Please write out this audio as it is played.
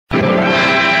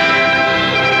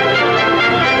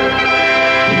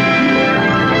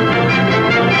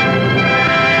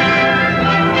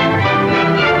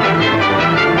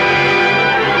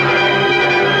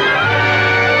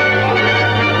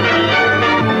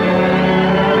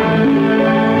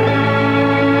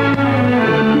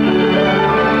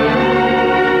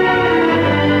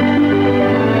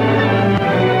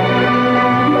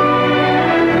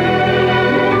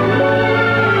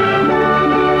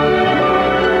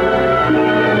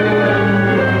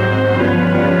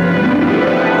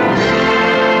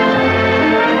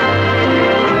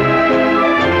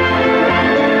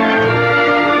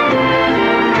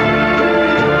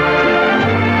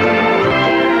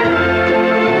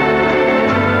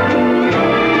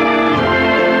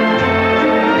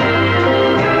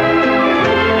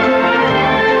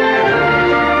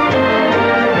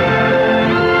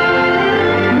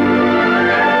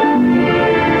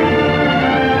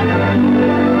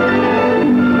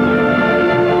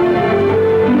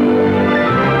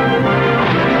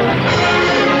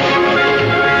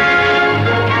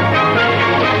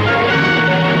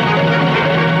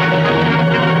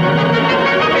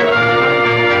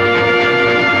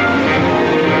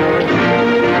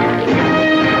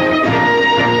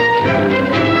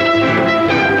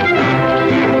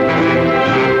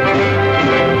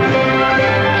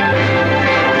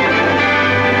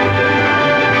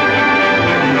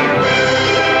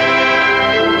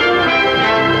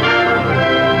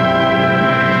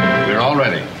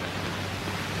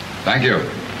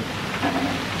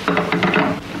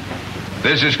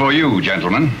This is for you,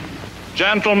 gentlemen.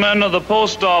 Gentlemen of the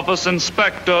Post Office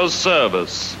Inspector's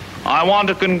Service, I want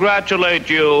to congratulate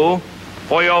you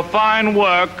for your fine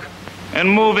work in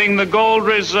moving the gold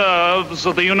reserves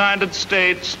of the United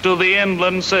States to the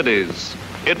inland cities.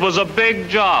 It was a big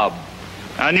job,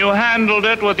 and you handled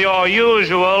it with your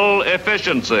usual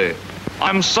efficiency.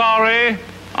 I'm sorry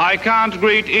I can't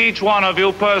greet each one of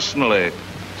you personally,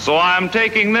 so I'm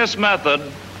taking this method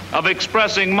of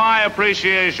expressing my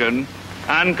appreciation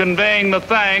and conveying the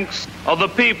thanks of the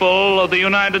people of the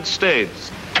United States.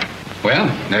 Well,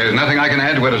 there's nothing I can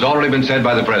add to what has already been said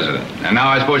by the President. And now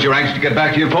I suppose you're anxious to get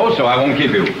back to your post, so I won't keep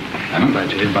you. I'm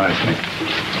glad you did buy me.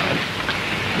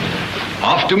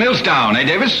 Off to Milltown, eh,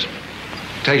 Davis?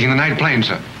 Taking the night plane,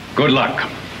 sir. Good luck.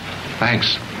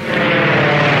 Thanks.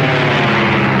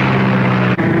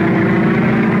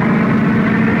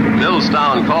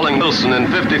 Milltown calling Wilson in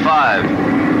 55.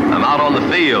 I'm out on the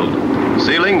field.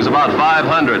 Ceiling's about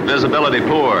 500, visibility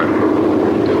poor.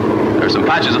 There's some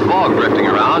patches of fog drifting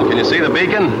around. Can you see the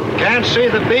beacon? Can't see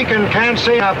the beacon, can't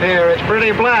see up here. It's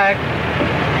pretty black.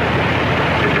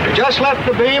 We just left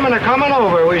the beam and are coming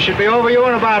over. We should be over you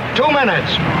in about 2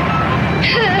 minutes.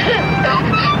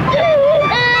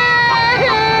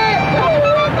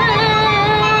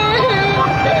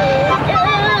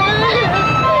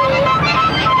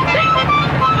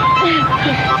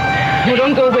 Oh,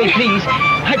 don't go away, please.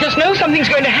 I just know something's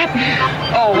going to happen.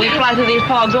 Oh, we fly through these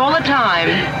fogs all the time.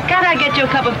 Can't I get you a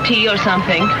cup of tea or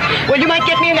something? Well, you might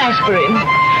get me an aspirin.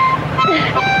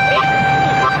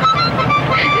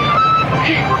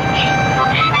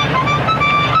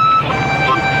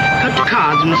 Cut the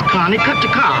cards, Miss Connie. Cut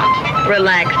the cards.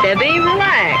 Relax, Debbie.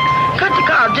 Relax. Cut the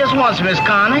cards just once, Miss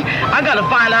Connie. I gotta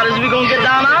find out as we're gonna get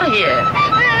down out of here.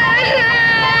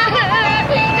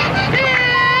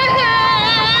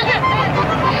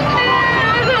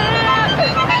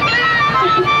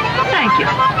 Thank you.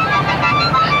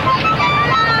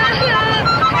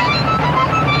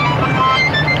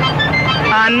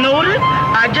 I knowed it.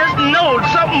 I just knowed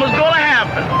something was gonna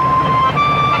happen.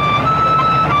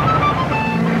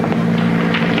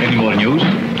 Any more news?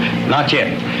 Not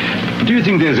yet. Do you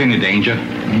think there's any danger?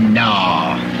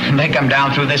 No. They come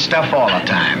down through this stuff all the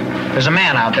time. There's a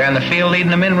man out there in the field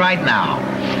leading them in right now.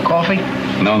 Coffee?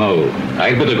 No.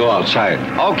 I'd better go outside.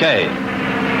 Okay.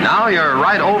 Now you're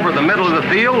right over the middle of the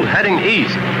field, heading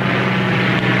east.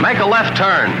 Make a left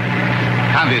turn.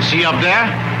 Can't you see up there?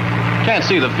 Can't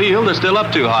see the field, they're still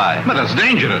up too high. But that's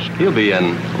dangerous. You'll be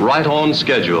in right on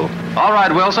schedule. All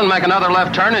right, Wilson, make another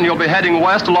left turn and you'll be heading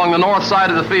west along the north side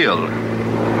of the field.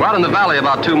 Go out in the valley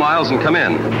about 2 miles and come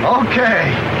in.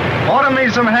 Okay. Order me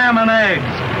some ham and eggs.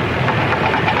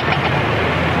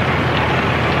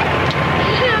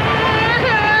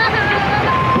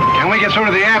 Can we get through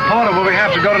to the airport, or will we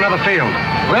have to go to another field?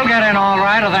 We'll get in all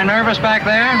right. Are they nervous back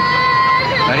there?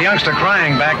 That youngster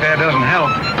crying back there doesn't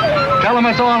help. Tell them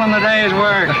it's all in the day's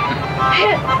work.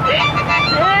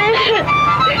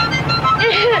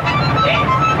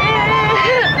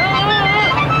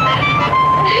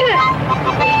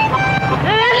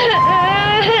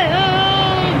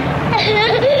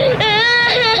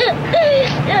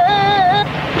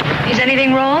 Is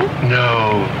anything wrong?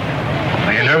 No.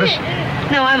 Are you nervous?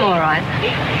 No, I'm all right.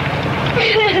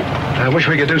 I wish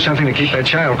we could do something to keep that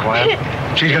child quiet.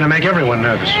 She's going to make everyone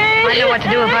nervous. I'd know what to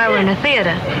do if I were in a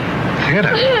theater.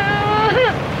 Theater?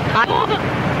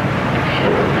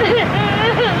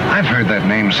 I've heard that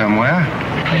name somewhere.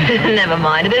 Never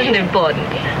mind, it isn't important.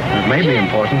 It may be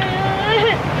important.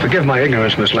 Forgive my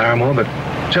ignorance, Miss Larrimore, but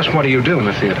just what do you do in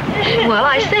the theater? Well,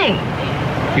 I sing.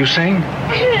 You sing?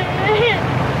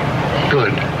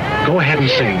 Good. Go ahead and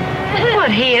sing.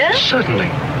 What, here? Certainly.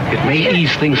 It may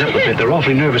ease things up a bit. They're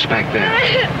awfully nervous back there.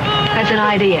 That's an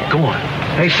idea. Go on.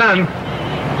 Hey, son,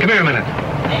 come here a minute.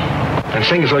 And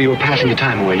sing as though you were passing the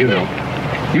time away, you know.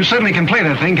 You certainly can play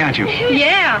that thing, can't you?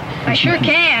 Yeah, I sure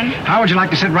can. How would you like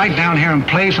to sit right down here and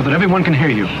play so that everyone can hear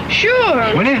you?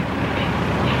 Sure. Will you?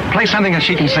 Play something that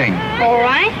she can sing. All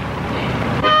right.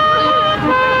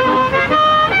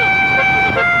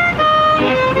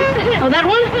 Oh, that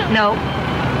one? No.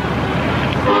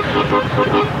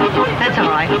 That's all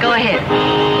right. Go ahead.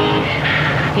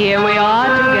 Here we are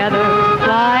together,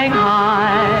 flying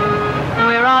high.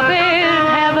 We're up in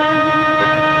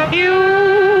heaven, you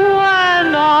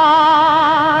and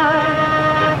I.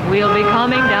 We'll be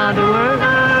coming down to earth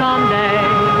someday.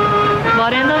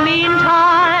 But in the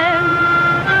meantime,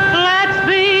 let's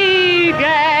be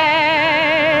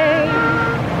gay.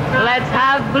 Let's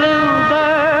have bluebirds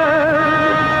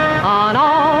on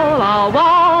all our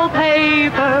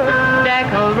wallpaper,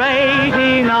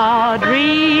 decorating our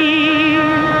dreams.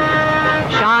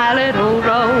 Shy little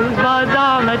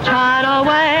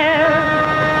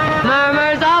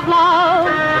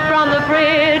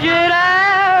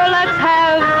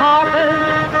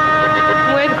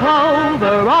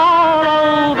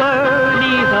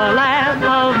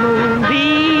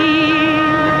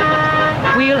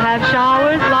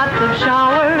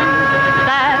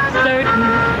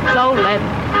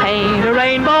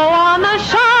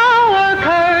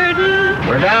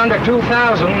 5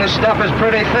 2000. This stuff is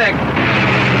pretty thick.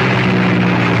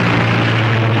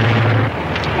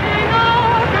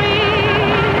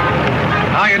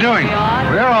 How you doing?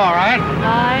 We're all right.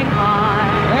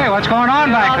 Hey, what's going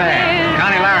on back there?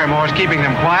 Connie Larrimore's keeping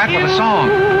them quiet with a song.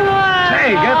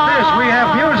 Hey, get this. We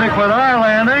have music with our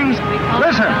landings.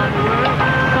 Listen.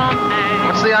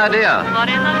 What's the idea? But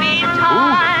in the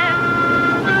meantime,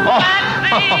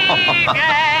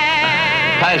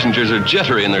 Passengers are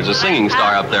jittery, and there's a singing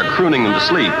star up there crooning them to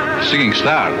sleep. Singing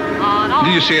star?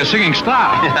 Did you say a singing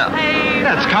star? Yeah.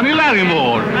 That's Connie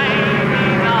Larrimore.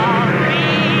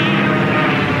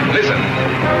 Listen.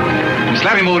 Miss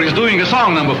Larrimore is doing a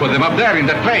song number for them up there in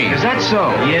that plane. Is that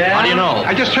so? Yeah? How do you know?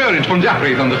 I just heard it from the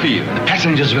operator on the field. The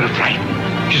passengers were frightened.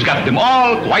 She's got them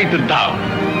all quieted down.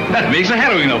 That makes a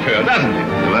heroine of her, doesn't it?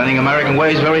 You're learning American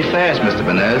ways very fast, Mr.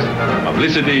 Benez.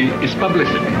 Publicity is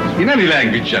publicity. In any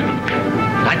language, gentlemen.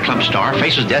 Nightclub star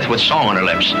faces death with song on her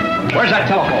lips. Where's that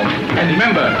telephone? And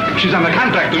remember, she's on the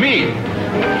contract to me.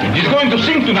 She's going to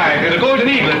sing tonight at the Golden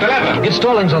Eagle at 11. Get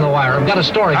Stallings on the wire. I've got a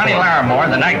story Connie for you. Larrimore,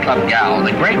 the nightclub gal,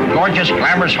 the great, gorgeous,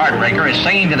 glamorous heartbreaker, is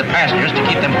singing to the passengers to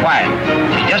keep them quiet.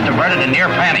 She just averted a near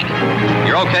panic.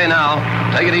 You're okay now.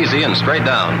 Take it easy and straight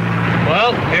down.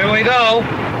 Well, here we go.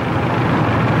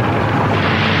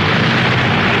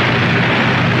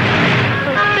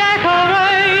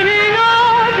 Decorating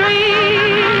our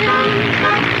dreams.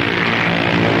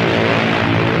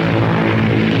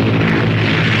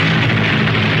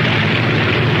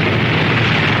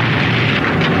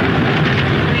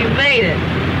 You made it.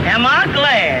 Am I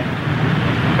glad?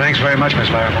 Thanks very much, Miss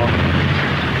Larrimore.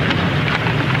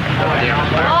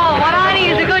 Oh, what I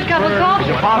need is a good cup of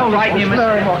coffee. All right, you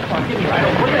Mr.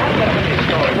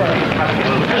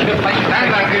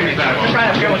 Stand back here, Miss Larrimore.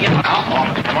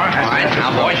 All right, now,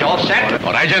 boys, you all set?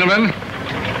 All right, gentlemen.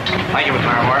 Thank you, Miss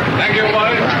Larrimore. Thank you,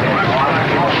 boys.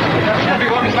 Now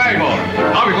before Miss Larrimore.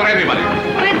 Now before everybody.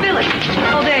 Where's Billy?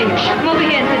 Oh, there you are. Come over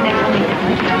here and sit next to me.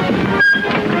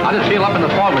 How did it feel up in the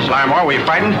fog, Miss Larrimore? Were you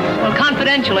frightened? Well,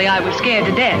 confidentially, I was scared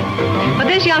to death. But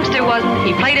this youngster wasn't.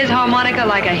 He played his harmonica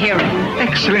like a hero.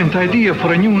 Excellent idea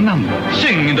for a new number.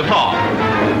 Sing in the fog.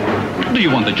 Do you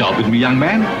want a job with me, young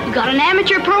man? You got an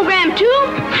amateur program, too?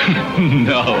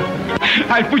 No.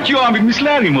 I'll put you on with Miss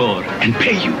Larrimore and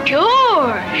pay you.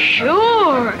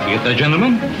 Sure. Get that,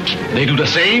 gentlemen? They do the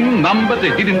same number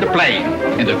they did in the plane,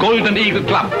 in the Golden Eagle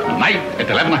Club, tonight at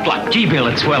 11 o'clock. Gee, Bill,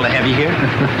 it's swell to have you here.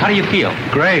 How do you feel?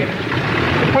 Great.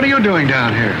 What are you doing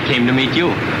down here? Came to meet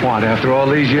you. What, after all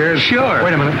these years? Sure.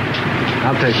 Wait a minute.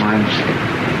 I'll take mine.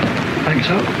 Thanks,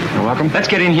 so. You're welcome. Let's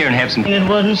get in here and have some... It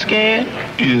wasn't scared?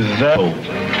 Is that...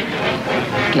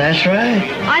 That's right.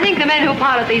 I think the men who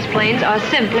pilot these planes are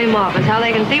simply marvelous. How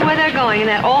they can see where they're going in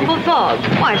that awful fog.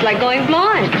 Why, it's like going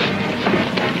blind.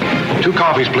 2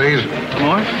 coffees, please.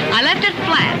 More? I left it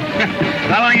flat.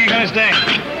 How long are you going to stay?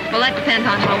 Well, that depends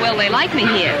on how well they like me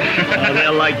here.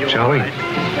 They'll like you. Shall we?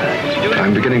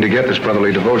 I'm beginning to get this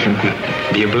brotherly devotion.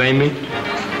 Do you blame me?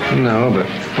 No, but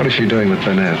what is she doing with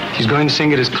Benez? She's going to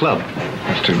sing at his club.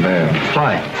 That's too bad.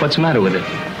 Why? What's the matter with it?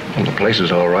 Well, the place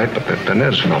is all right, but that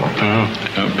Benez fellow.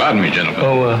 Pardon me, gentlemen.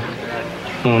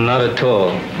 Oh, not at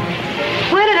all.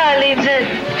 Where did I leave Zed?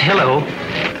 Hello.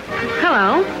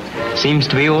 Hello. Seems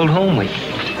to be old home week.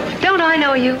 Don't I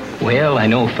know you? Well, I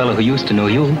know a fellow who used to know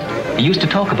you. He used to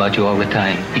talk about you all the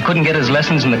time. He couldn't get his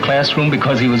lessons in the classroom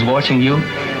because he was watching you.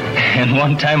 And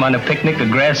one time on a picnic, a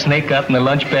grass snake got in the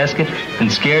lunch basket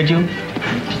and scared you.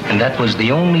 And that was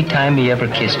the only time he ever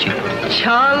kissed you.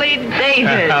 Charlie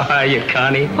Davis. How are you,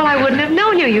 Connie? Well, I wouldn't have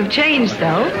known you. You've changed,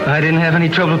 though. I didn't have any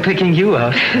trouble picking you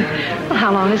out. Well,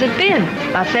 how long has it been?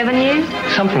 About 7 years?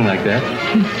 Something like that.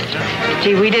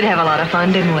 Gee, we did have a lot of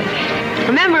fun, didn't we?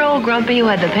 Remember old Grumpy who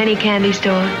had the penny candy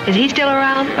store? Is he still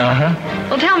around? Uh-huh.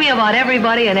 Well, tell me about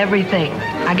everybody and everything.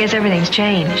 I guess everything's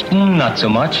changed. Not so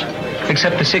much.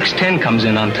 Except the 610 comes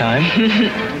in on time.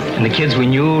 And the kids we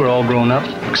knew are all grown up,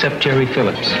 except Jerry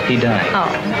Phillips. He died. Oh.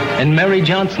 And Mary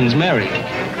Johnson's married.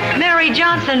 Mary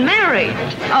Johnson married?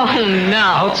 Oh, no.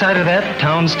 Outside of that,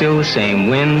 town's still the same.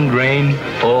 Wind, rain,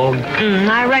 fog.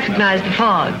 I recognize the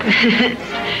fog.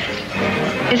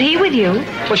 Is he with you?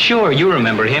 Well, sure, you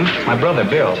remember him. My brother,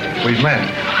 Bill. We've met.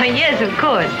 Why, yes, of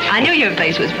course. I knew your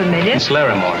face was familiar. Miss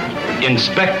Larrimore.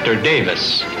 Inspector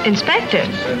Davis. Inspector?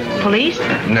 Police?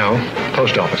 No,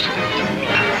 post office.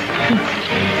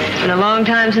 It's been a long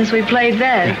time since we played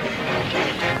that.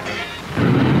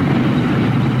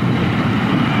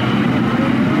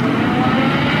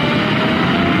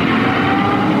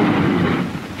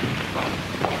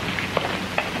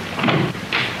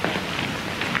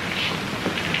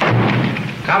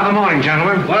 Top of the morning,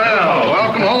 gentlemen. Well,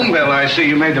 welcome home, Bill. I see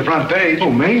you made the front page. Oh,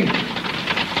 me?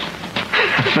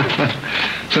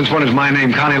 Since when is my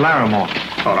name Connie Larrimore?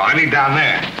 Oh, no, I need down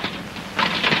there.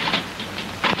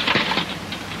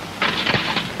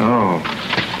 Oh,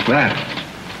 that.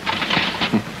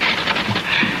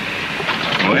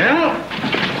 Well,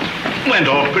 went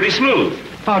off pretty smooth.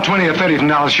 About 20 or 30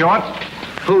 dollars short.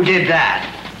 Who did that?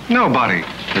 Nobody.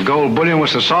 The gold bullion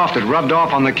was so soft it rubbed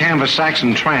off on the canvas sacks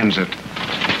in transit.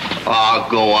 Oh,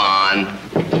 go on.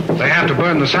 They have to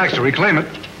burn the sacks to reclaim it.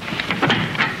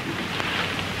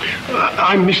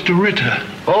 I'm Mr. Ritter.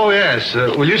 Oh, yes.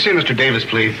 Will you see Mr. Davis,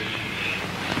 please?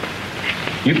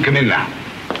 You can come in now.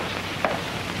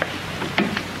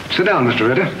 Sit down, Mr.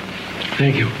 Ritter.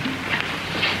 Thank you.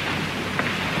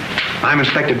 I'm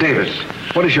Inspector Davis.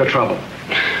 What is your trouble?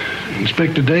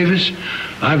 Inspector Davis,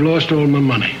 I've lost all my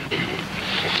money.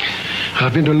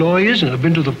 I've been to lawyers and I've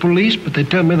been to the police, but they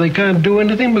tell me they can't do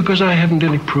anything because I haven't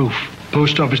any proof.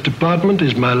 Post Office Department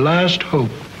is my last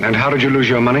hope. And how did you lose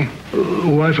your money?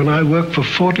 Wife and I worked for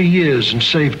 40 years and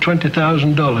saved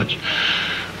 $20,000.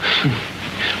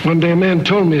 One day a man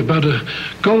told me about a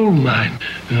gold mine,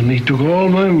 and he took all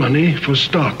my money for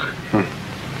stock.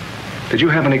 Did you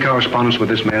have any correspondence with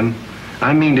this man?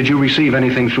 I mean, did you receive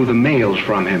anything through the mails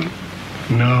from him?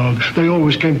 No, they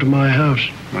always came to my house.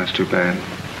 That's too bad.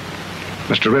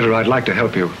 Mr. Ritter, I'd like to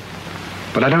help you,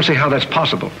 but I don't see how that's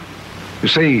possible. You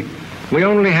see, we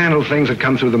only handle things that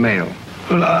come through the mail.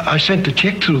 Well, I sent a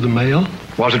check through the mail.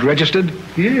 Was it registered?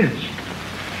 Yes.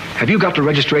 Have you got the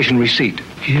registration receipt?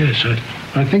 Yes,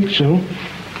 I think so.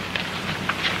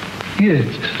 Yes,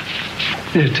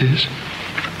 it is.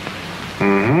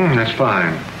 That's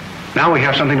fine. Now we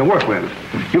have something to work with.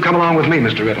 You come along with me,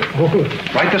 Mr. Ritter. Oh.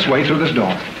 Right this way through this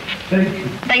door. Thank you.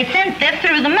 They sent this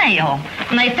through the mail,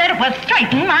 and they said it would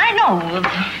straighten my nose.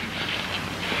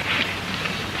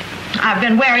 I've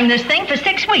been wearing this thing for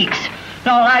 6 weeks, and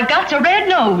all I've got's a red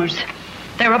nose.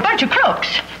 They're a bunch of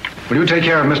crooks. Will you take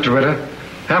care of Mr. Ritter?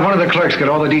 Have one of the clerks get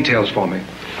all the details for me.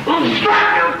 What's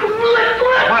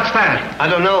that? I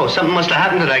don't know. Something must have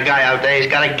happened to that guy out there. He's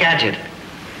got a gadget.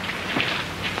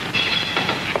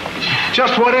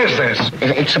 Just what is this?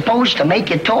 It's supposed to make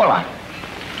you taller.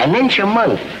 An inch a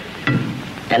month.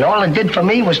 And all it did for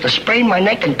me was to sprain my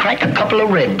neck and crack a couple of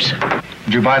ribs.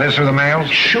 Did you buy this through the mail?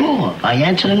 Sure. I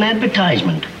answered an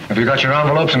advertisement. Have you got your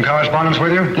envelopes and correspondence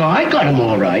with you? No, I got them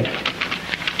all right.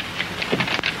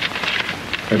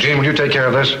 Gene, will you take care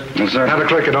of this? Yes, sir. Have the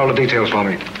clerk get all the details for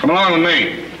me. Come along with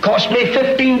me. Cost me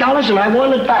 $15 and I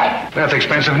want it back. That's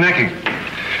expensive necking.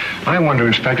 I wonder,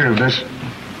 Inspector, if this...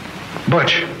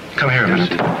 Butch, come here a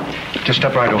minute. Just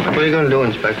step right over What here. are you going to do,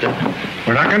 Inspector?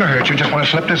 We're not going to hurt you. Just want to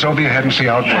slip this over your head and see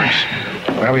how it works.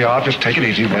 There we are. Just take it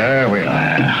easy. There we are.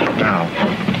 Now.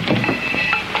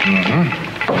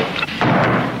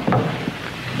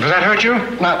 Does that hurt you?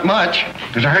 Not much.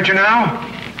 Does it hurt you now?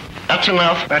 That's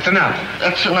enough. That's enough.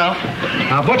 That's enough.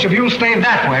 Now, Butch, if you'll stay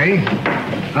that way,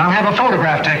 I'll have a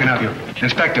photograph taken of you.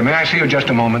 Inspector, may I see you just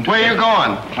a moment? Where you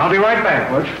going? I'll be right back,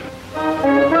 Butch.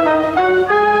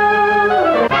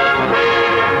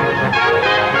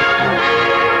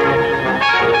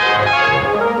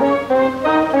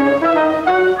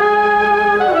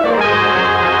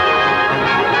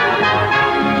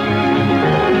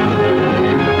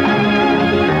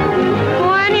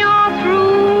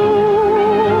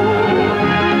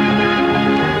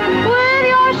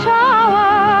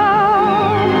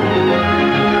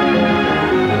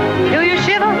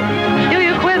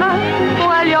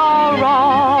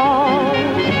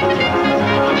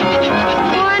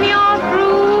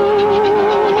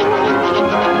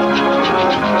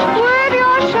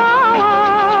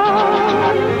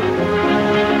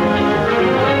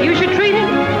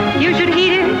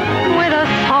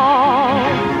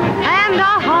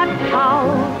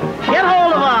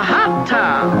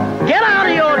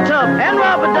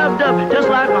 Just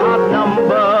like a hot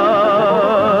number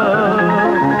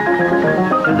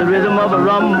to the rhythm of a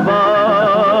rumba.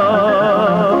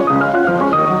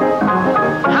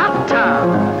 Hot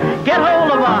towel, get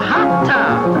hold of a hot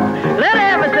towel. Let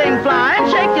everything fly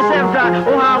and shake yourself dry.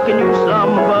 Oh, how can you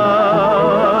slumber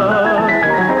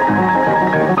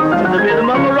to the rhythm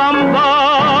of a rumba?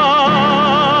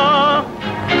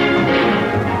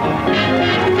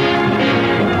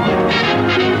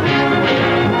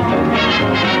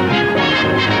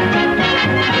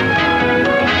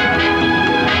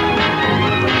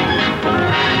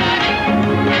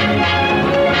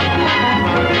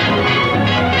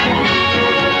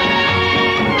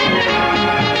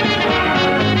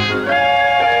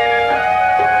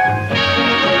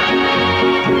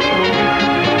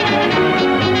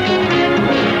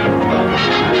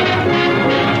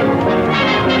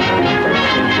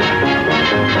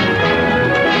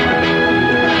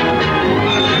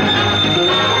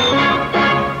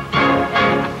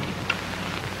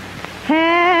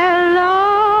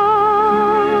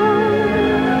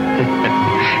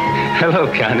 Hello,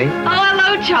 Connie. Oh,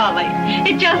 hello, Charlie.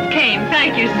 It just came.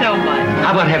 Thank you so much.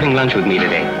 How about having lunch with me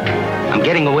today? I'm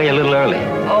getting away a little early.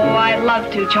 Oh, I'd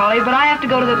love to, Charlie, but I have to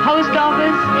go to the post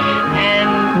office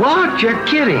and... What? You're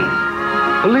kidding.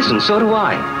 Well, listen, so do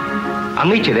I. I'll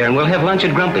meet you there and we'll have lunch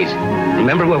at Grumpy's.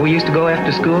 Remember where we used to go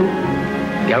after school?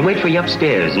 Yeah, I'll wait for you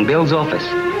upstairs in Bill's office.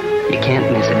 You can't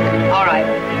miss it. All right.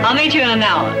 I'll meet you in an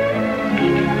hour.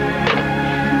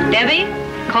 Debbie,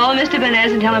 call Mr.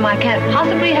 Benez and tell him I can't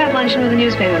possibly have luncheon with the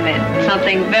newspaper men.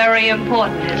 Something very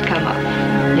important has come up.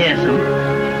 Yes, sir.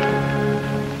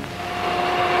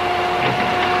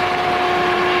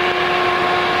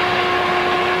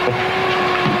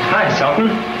 Hi, Sultan.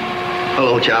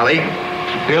 Hello, Charlie.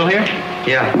 Bill here?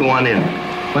 Yeah, go on in.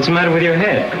 What's the matter with your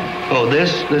head? Oh,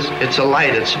 it's a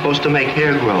light. It's supposed to make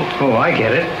hair grow. Oh, I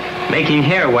get it. Making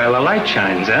hair while the light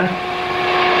shines, huh?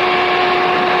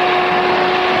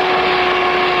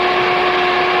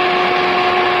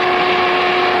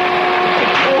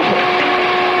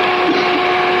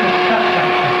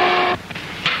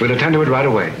 We'll attend to it right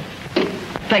away.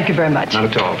 Thank you very much. Not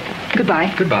at all.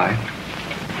 Goodbye. Goodbye.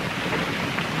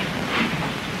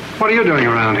 What are you doing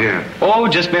around here? Oh,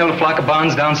 just mailed a flock of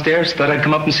bonds downstairs. Thought I'd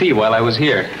come up and see you while I was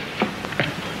here.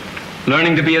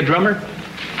 Learning to be a drummer?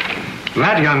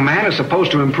 That, young man, is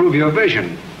supposed to improve your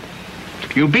vision.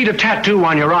 You beat a tattoo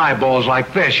on your eyeballs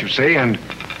like this, you see, and...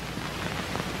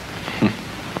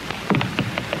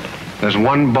 There's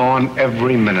one born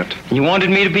every minute. You wanted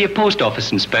me to be a post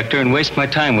office inspector and waste my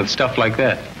time with stuff like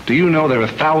that. Do you know there are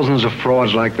thousands of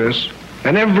frauds like this?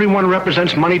 And every one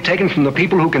represents money taken from the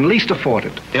people who can least afford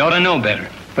it. They ought to know better.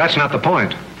 That's not the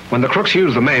point. When the crooks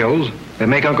use the mails, they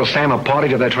make Uncle Sam a party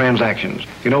to their transactions.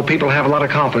 You know, people have a lot of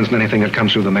confidence in anything that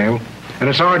comes through the mail. And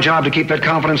it's our job to keep that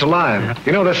confidence alive.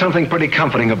 You know, there's something pretty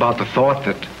comforting about the thought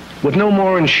that with no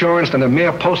more insurance than a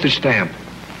mere postage stamp,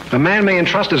 a man may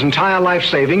entrust his entire life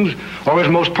savings or his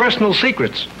most personal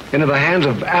secrets into the hands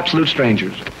of absolute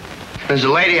strangers. There's a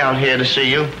lady out here to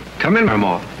see you. Come in,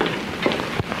 Larrimore.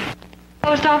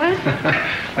 Post office?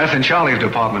 That's in Charlie's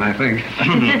department, I think.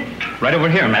 Right over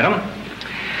here, madam.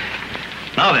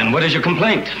 Now then, what is your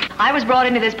complaint? I was brought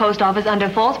into this post office under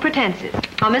false pretenses.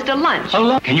 Mr. Lunch.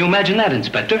 Oh, can you imagine that,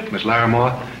 Inspector? Miss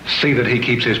Larrimore, see that he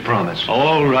keeps his promise.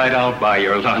 All right, I'll buy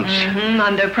your lunch.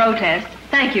 Under protest.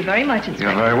 Thank you very much, Inspector.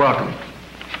 You're very welcome.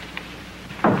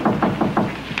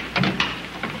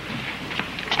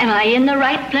 Am I in the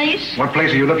right place? What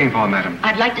place are you looking for, madam?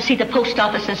 I'd like to see the post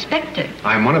office inspector.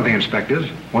 I'm one of the inspectors.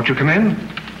 Won't you come in?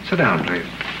 Sit down, please.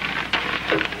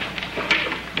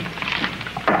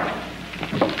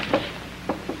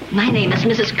 My name is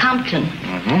Mrs. Compton.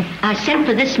 I sent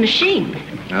for this machine.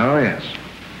 Oh, yes.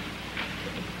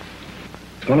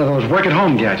 It's one of those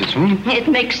work-at-home gadgets, It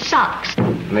makes socks.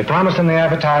 And they promised in the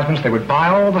advertisements they would buy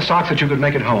all the socks that you could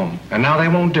make at home. And now they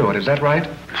won't do it. Is that right?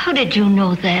 How did you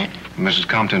know that? Mrs.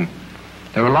 Compton,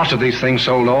 there are lots of these things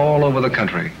sold all over the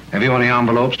country. Have you any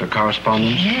envelopes or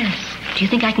correspondence? Yes. Do you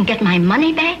think I can get my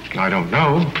money back? I don't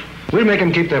know. We'll make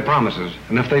them keep their promises.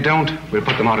 And if they don't, we'll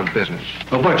put them out of business.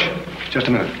 Oh, Butch, just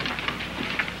a minute.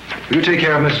 Will you take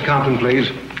care of Mrs. Compton, please?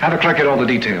 Have a clerk get all the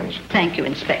details. Thank you,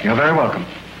 Inspector. You're very welcome.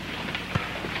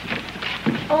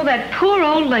 Oh, that poor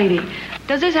old lady.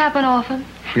 Does this happen often?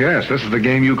 Yes, this is the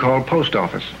game you call post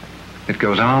office. It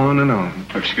goes on and on.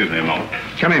 Excuse me a moment.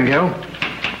 Come in, Gil.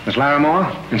 Miss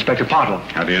Larrimore, Inspector Pottle.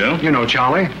 How do you do? You know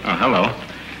Charlie. Oh, hello.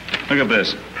 Look at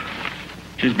this.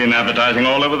 She's been advertising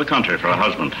all over the country for a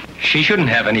husband. She shouldn't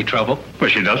have any trouble. Well,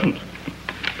 she doesn't.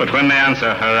 But when they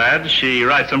answer her ads, she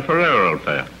writes them for railroad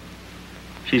fare.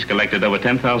 She's collected over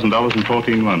 $10,000 in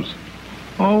 14 months.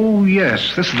 Oh,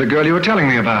 yes. This is the girl you were telling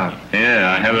me about.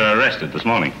 Yeah, I had her arrested this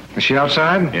morning. Is she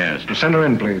outside? Yes. Well, send her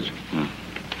in, please.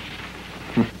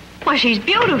 Why, she's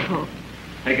beautiful.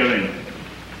 Take her in.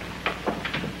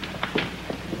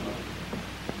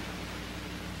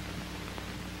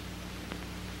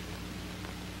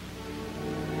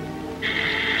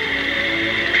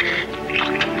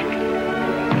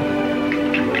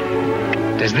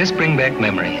 Does this bring back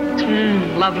memories?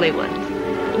 Lovely ones.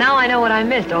 Now I know what I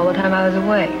missed all the time I was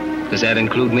away. Does that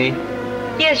include me?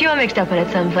 Yes, you're mixed up in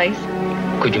it someplace.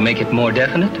 Could you make it more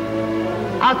definite?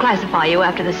 I'll classify you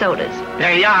after the sodas.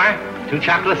 There you are. 2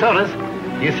 chocolate sodas.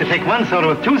 Used to take 1 soda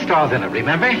with 2 straws in it,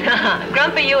 remember?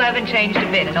 Grumpy, you haven't changed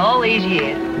a bit in all these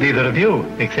years. Neither of you,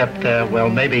 except, well,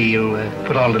 maybe you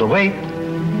put on a little weight.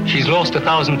 She's lost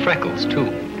 1,000 freckles, too.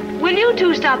 Will you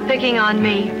two stop picking on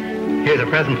me? Here's a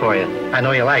present for you. I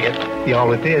know you like it. You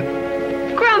always did.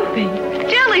 Grumpy,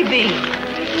 jelly bean.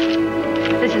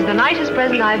 This is the nicest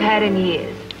present I've had in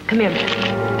years. Come here,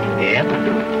 man. Yeah?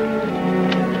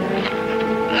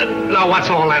 Now, what's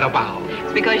all that about?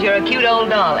 It's because you're a cute old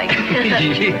darling.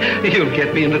 You'll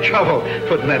get me into trouble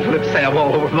putting that lip salve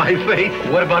all over my face.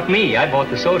 What about me? I bought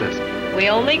the sodas. We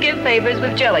only give favors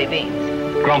with jelly beans.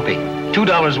 Grumpy,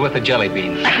 $2 worth of jelly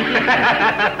beans.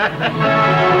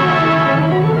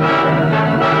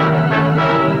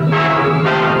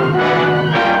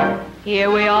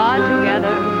 Here we are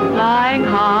together, flying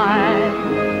high.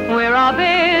 We're up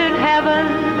in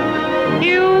heaven,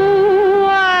 you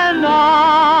and I.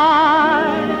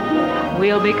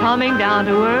 We'll be coming down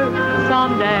to earth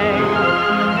someday.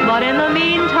 But in the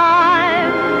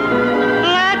meantime,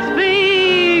 let's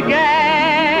be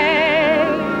gay.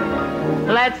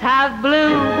 Let's have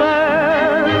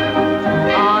bluebirds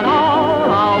on all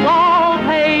our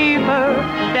wallpaper,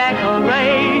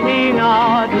 decorating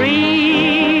our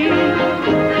dreams.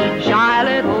 Shy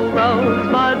little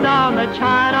rosebuds on the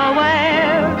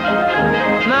chinaware,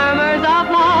 murmurs of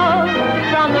love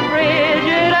from the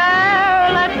frigid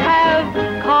air. Let's have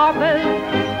carpets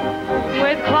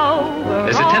with clover.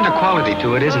 There's a tender quality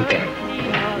to it, isn't there?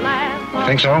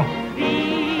 Think so?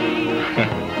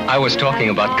 I was talking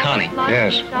about Connie.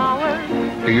 Yes.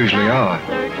 You usually are.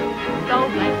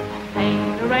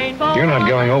 You're not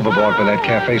going overboard for that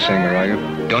cafe singer, are you?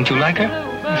 Don't you like her?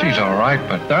 She's all right,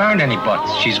 but there aren't any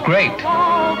buts. She's great.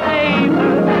 Decorating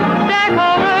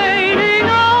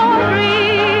our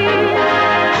dreams.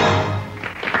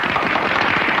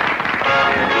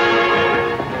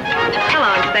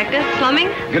 Hello, Inspector. Slumming?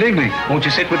 Good evening. Won't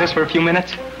you sit with us for a few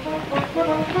minutes?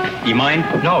 You mind?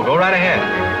 No, go right ahead.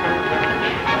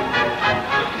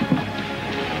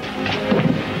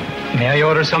 May I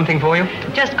order something for you?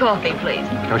 Just coffee, please.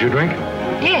 Don't you drink?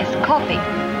 Yes, coffee.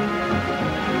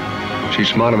 She's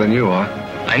smarter than you are.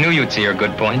 I knew you'd see her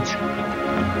good points.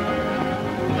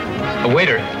 A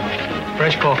waiter,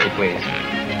 fresh coffee, please.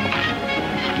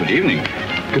 Good evening.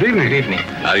 Good evening. Good evening.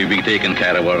 Are you being taken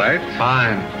care of all right?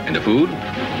 Fine. And the food?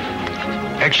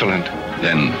 Excellent.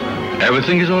 Then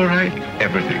everything is all right?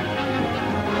 Everything.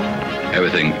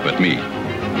 Everything but me.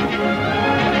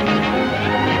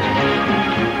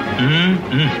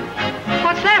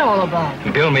 What's that all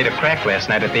about? Bill made a crack last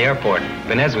night at the airport.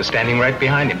 Benez was standing right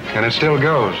behind him. And it still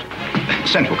goes.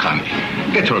 Send for Connie.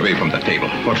 Get her away from that table.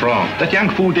 What's wrong? That young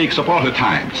fool takes up all her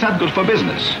time. It's not good for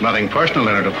business. Nothing personal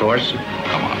in it, of course.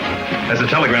 Come on. There's a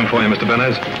telegram for you, Mr.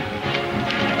 Benez.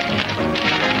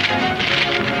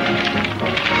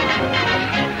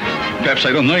 Perhaps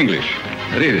I don't know English.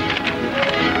 Read it.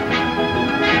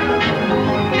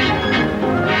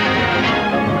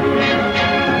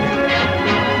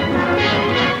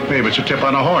 Maybe it's a tip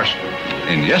on a horse.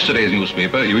 In yesterday's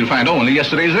newspaper, you will find only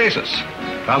yesterday's races.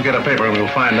 I'll get a paper and we'll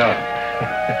find out.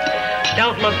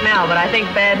 Don't look now, but I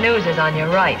think bad news is on your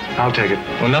right. I'll take it.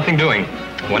 Well, nothing doing.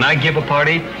 When I give a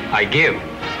party, I give.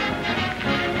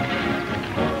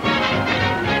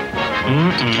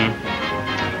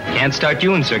 Can't start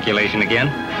you in circulation again.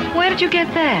 Where did you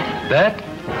get that? That?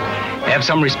 Have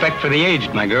some respect for the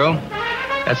aged, my girl.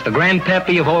 That's the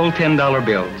grandpappy of all $10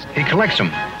 bills. He collects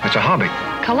them. It's a hobby.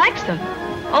 Collects them.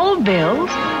 Old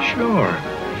bills? Sure.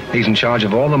 He's in charge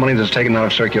of all the money that's taken out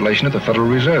of circulation at the Federal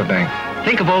Reserve Bank.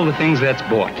 Think of all the things that's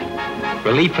bought.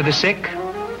 Relief for the sick,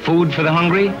 food for the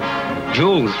hungry,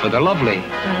 jewels for the lovely.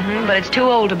 But it's too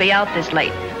old to be out this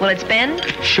late. Will it spend?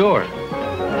 Sure.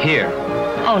 Here.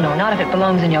 Oh, no, not if it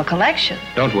belongs in your collection.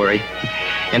 Don't worry.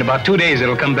 In about 2 days,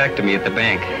 it'll come back to me at the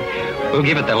bank. We'll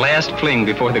give it the last fling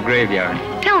before the graveyard.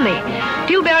 Tell me,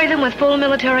 do you bury them with full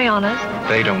military honors?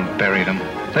 They don't bury them.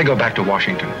 They go back to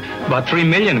Washington. About 3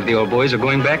 million of the old boys are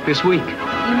going back this week.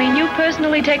 You mean you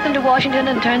personally take them to Washington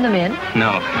and turn them in?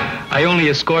 No, I only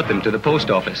escort them to the post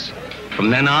office. From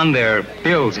then on, they're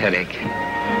Bill's headache.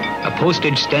 A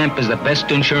postage stamp is the best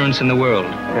insurance in the world.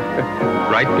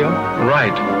 Right, Bill?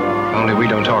 Right. Only we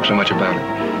don't talk so much about it.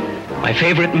 My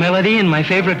favorite melody and my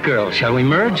favorite girl. Shall we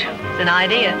merge? It's an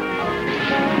idea.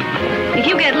 If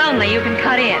you get lonely, you can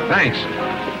cut in. Thanks.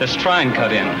 Let's try and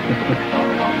cut in.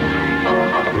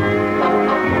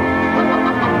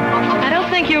 I don't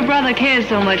think your brother cares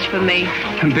so much for me.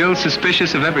 Bill's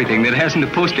suspicious of everything that hasn't a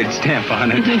postage stamp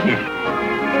on it.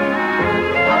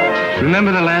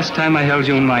 Remember the last time I held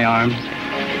you in my arms?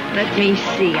 Let me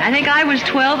see. I think I was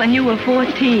 12 and you were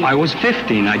 14. I was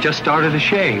 15. I just started to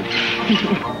shave.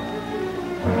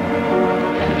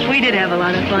 We did have a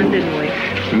lot of fun, didn't we?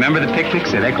 Remember the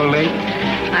picnics at Echo Lake?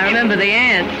 I remember the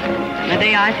ants. The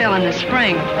day I fell in the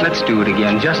spring. Let's do it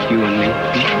again, just you and me.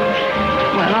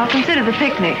 Well, I'll consider the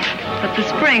picnic, but the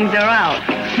springs are out.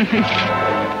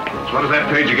 So what is that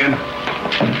page again?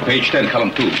 Page 10,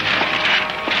 column 2.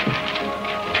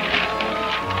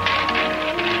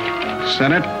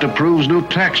 Senate approves new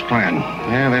tax plan.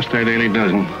 Yeah, that's their daily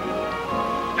dozen.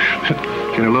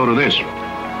 Get a load of this.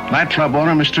 Nightclub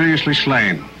owner mysteriously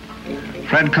slain.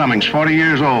 Fred Cummings, 40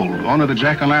 years old, owner of the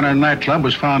Jack-o'-lantern nightclub,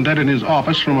 was found dead in his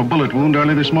office from a bullet wound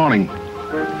early this morning.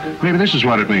 Maybe this is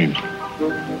what it means.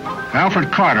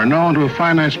 Alfred Carter, known to have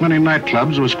financed many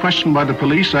nightclubs, was questioned by the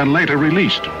police and later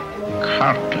released.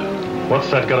 Carter? What's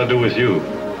that got to do with you?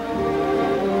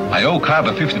 I owe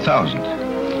Carter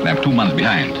 $50,000. I'm 2 months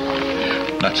behind.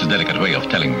 That's a delicate way of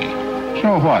telling me.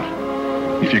 So what?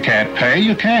 If you can't pay,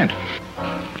 you can't.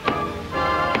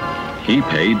 He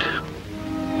paid.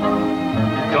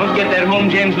 Don't get that home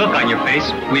James look on your face.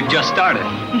 We've just started.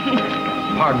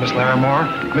 Pardon, Miss Larrimore.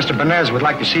 Mr. Benez would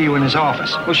like to see you in his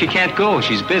office. Well, she can't go.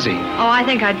 She's busy. Oh, I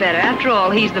think I'd better. After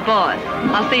all, he's the boss.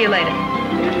 I'll see you later.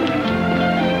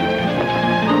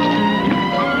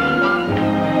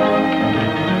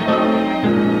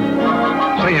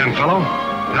 Say, young fellow,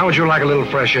 how would you like a little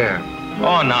fresh air?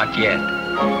 Oh, not yet.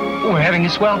 We're having a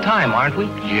swell time, aren't we?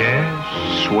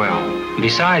 Yes, swell.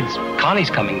 Besides, Connie's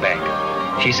coming back.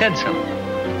 She said so.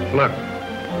 Look,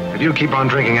 if you keep on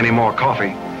drinking any more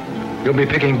coffee, you'll be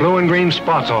picking blue and green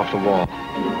spots off the wall.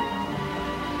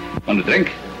 Want a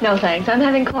drink? No, thanks. I'm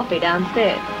having coffee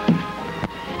downstairs.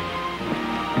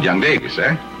 Young Davis,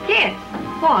 eh? Yes.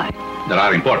 Why? There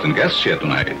are important guests here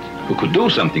tonight who could do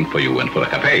something for you and for a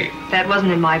cafe. That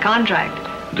wasn't in my contract.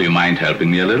 Do you mind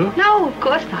helping me a little? No, of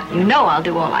course not. You know I'll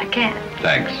do all I can.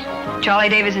 Thanks. Charlie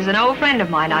Davis is an old friend of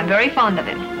mine. I'm very fond of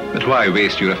him. But why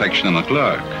waste your affection on a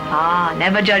clerk? Ah,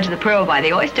 never judge the pearl by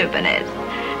the oyster, Benez.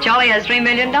 Charlie has $3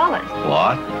 million.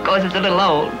 What? Of course, it's a little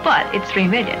old, but it's $3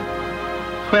 million.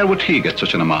 Where would he get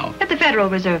such an amount? At the Federal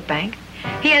Reserve Bank.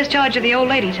 He has charge of the old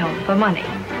ladies' home for money.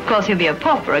 Of course, he'll be a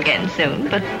pauper again soon,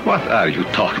 but... What are you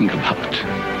talking about?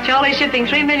 Charlie's shipping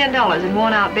 $3 million in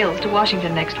worn-out bills to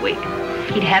Washington next week.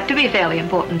 He'd have to be fairly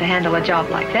important to handle a job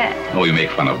like that. Oh, you make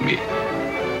fun of me.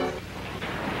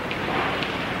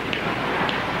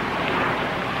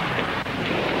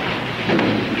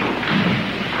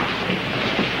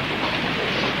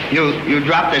 You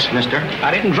dropped this, mister.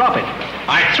 I didn't drop it.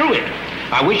 I threw it.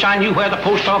 I wish I knew where the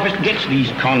post office gets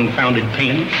these confounded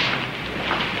pins.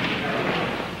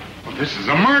 Well, this is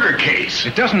a murder case.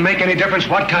 It doesn't make any difference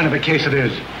what kind of a case it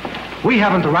is. We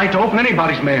haven't the right to open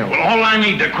anybody's mail. Well, all I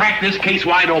need to crack this case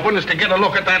wide open is to get a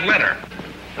look at that letter.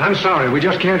 I'm sorry, we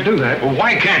just can't do that. Well,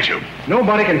 why can't you?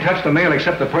 Nobody can touch the mail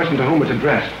except the person to whom it's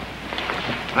addressed.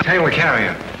 I'll tell the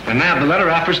carrier and nab the letter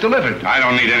after it's delivered. I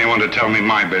don't need anyone to tell me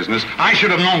my business. I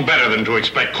should have known better than to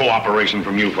expect cooperation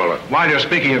from you, fella. While you're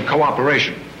speaking of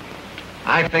cooperation,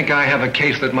 I think I have a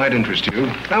case that might interest you.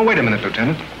 Now, wait a minute,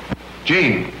 Lieutenant.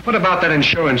 Gene, what about that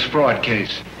insurance fraud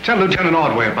case? Tell Lieutenant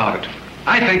Ordway about it.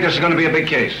 I think this is going to be a big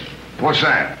case. What's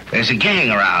that? There's a gang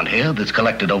around here that's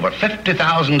collected over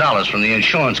 $50,000 from the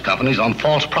insurance companies on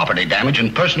false property damage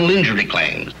and personal injury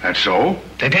claims. That's so?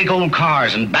 They take old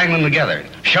cars and bang them together,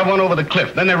 shove one over the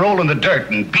cliff, then they roll in the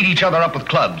dirt and beat each other up with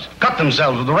clubs, cut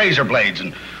themselves with razor blades,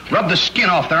 and rub the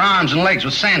skin off their arms and legs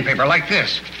with sandpaper like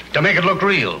this to make it look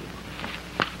real.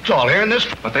 It's all here in this.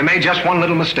 But they made just one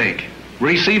little mistake.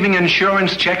 Receiving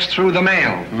insurance checks through the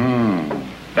mail.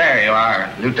 There you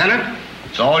are, Lieutenant.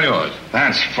 It's all yours.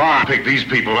 That's fine. Pick these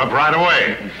people up right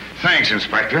away. Thanks,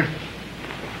 Inspector.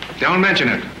 Don't mention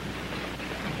it.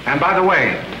 And by the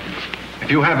way, if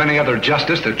you have any other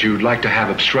justice that you'd like to have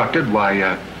obstructed,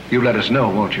 why, you let us know,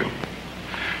 won't you?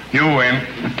 You win.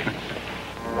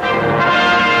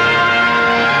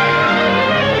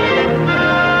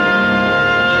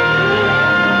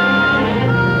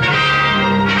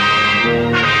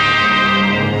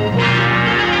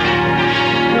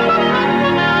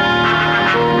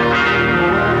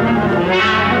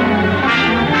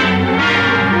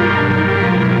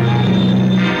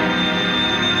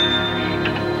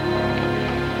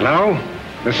 Hello?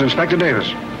 This is Inspector Davis.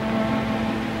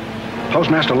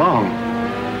 Postmaster Long.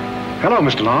 Hello,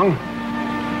 Mr. Long.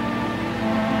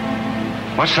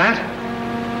 What's that?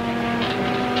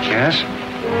 Yes?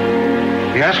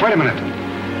 Yes, wait a minute.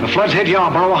 The floods hit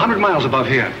Yarborough 100 miles above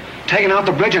here, taken out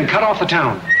the bridge and cut off the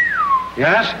town.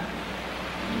 Yes?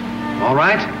 All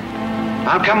right.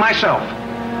 I'll come myself.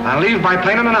 I'll leave by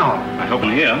plane in an hour. I hope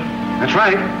I'm here. That's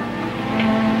right.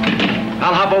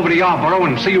 I'll hop over to Yarborough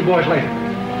and see you boys later.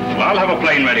 Well, I'll have a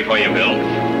plane ready for you,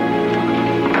 Bill.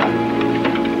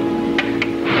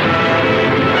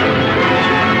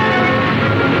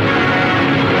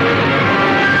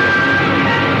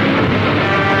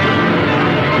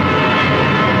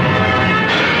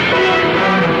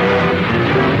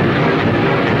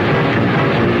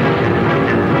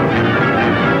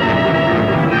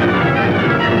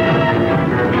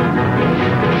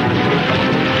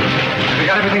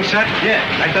 everything set? Yeah,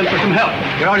 I sent for some help.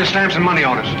 Get all your stamps and money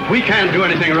orders. We can't do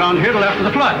anything around here till after the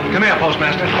flood. Come here,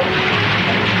 Postmaster.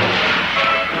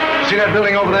 See that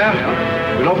building over there?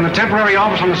 We'll open a temporary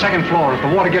office on the second floor. If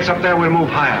the water gets up there, we'll move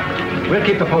higher. We'll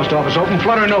keep the post office open,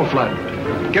 flood or no flood.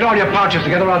 Get all your pouches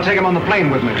together. I'll take them on the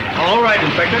plane with me. All right,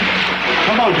 Inspector.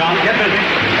 Come on, John. Get busy.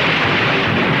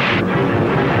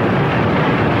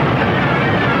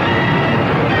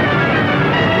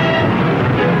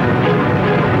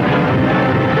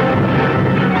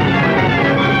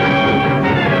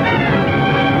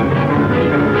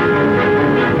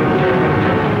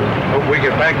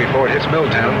 Back before it hits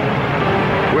Milltown.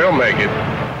 We'll make it.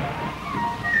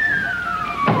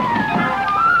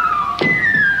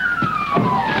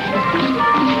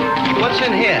 What's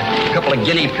in here? A couple of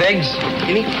guinea pigs.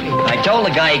 Guinea? I told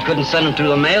the guy he couldn't send them through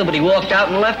the mail, but he walked out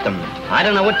and left them. I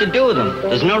don't know what to do with them.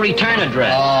 There's no return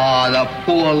address. Oh, the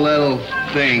poor little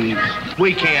things.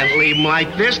 We can't leave them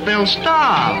like this. They'll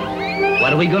starve.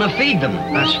 What are we going to feed them?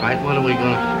 That's right. What are we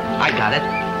going to... I got it.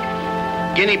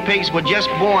 Guinea pigs were just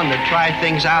born to try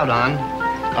things out on.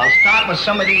 I'll start with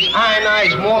some of these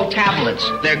ionized malt tablets.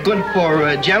 They're good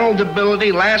for general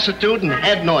debility, lassitude, and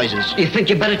head noises. You think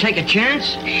you better take a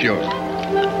chance? Sure.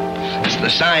 It's the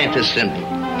scientist in me.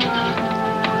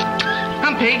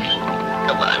 Come, pig.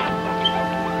 Come on.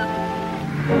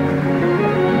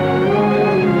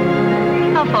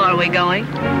 How far are we going?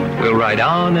 We'll ride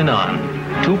on and on.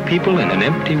 Two people in an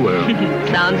empty world.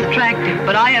 Sounds attractive,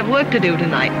 but I have work to do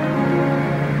tonight.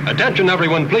 Attention,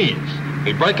 everyone, please.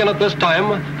 We break in at this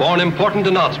time for an important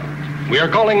announcement. We are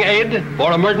calling aid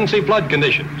for emergency flood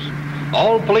conditions.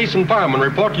 All police and firemen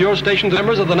report to your stations.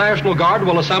 Members of the National Guard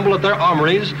will assemble at their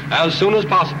armories as soon as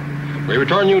possible. We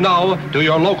return you now to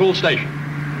your local station.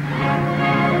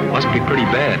 Must be pretty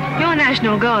bad. You're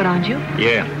National Guard, aren't you?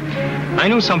 Yeah. I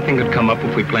knew something would come up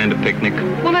if we planned a picnic.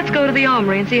 Well, let's go to the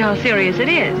armory and see how serious it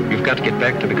is. You've got to get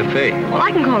back to the cafe. Well,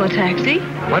 I can call a taxi.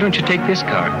 Why don't you take this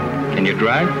car? Can you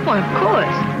drive? Why, of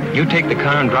course. You take the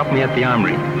car and drop me at the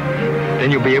armory.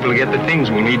 Then you'll be able to get the things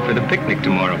we'll need for the picnic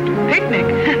tomorrow. Picnic?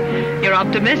 You're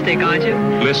optimistic, aren't you?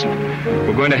 Listen,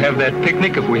 we're going to have that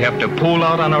picnic if we have to pull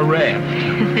out on a raft.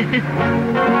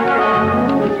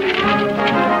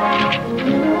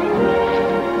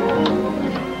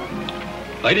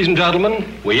 Ladies and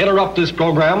gentlemen, we interrupt this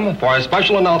program for a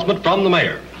special announcement from the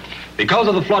mayor. Because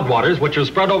of the floodwaters, which are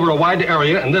spread over a wide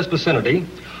area in this vicinity,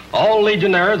 all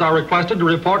Legionnaires are requested to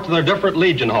report to their different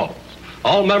Legion halls.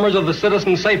 All members of the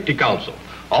Citizen Safety Council,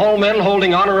 all men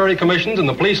holding honorary commissions in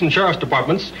the police and sheriff's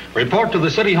departments, report to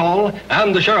the City Hall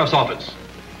and the sheriff's office.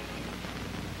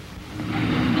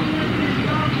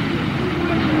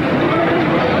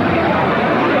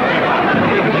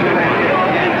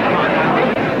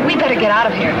 We better get out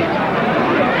of here.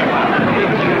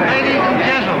 Ladies and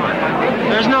gentlemen,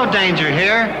 there's no danger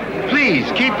here.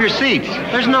 Please, keep your seats.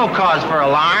 There's no cause for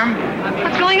alarm.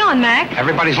 What's going on, Mac?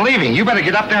 Everybody's leaving. You better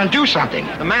get up there and do something.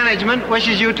 The management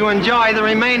wishes you to enjoy the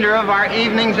remainder of our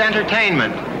evening's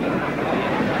entertainment.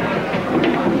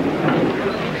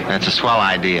 That's a swell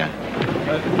idea.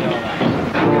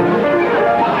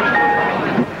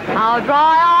 How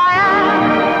dry I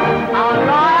am, how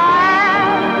dry I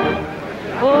am.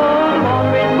 Oh, the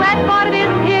water is wet, but it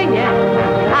isn't here yet.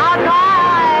 How dry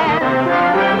I am.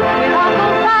 With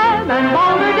Uncle Sam and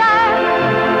Boulder Dam.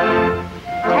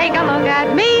 Take a look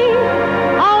at me.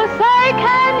 Oh, say,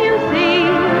 can you see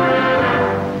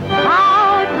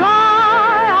how dry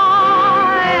I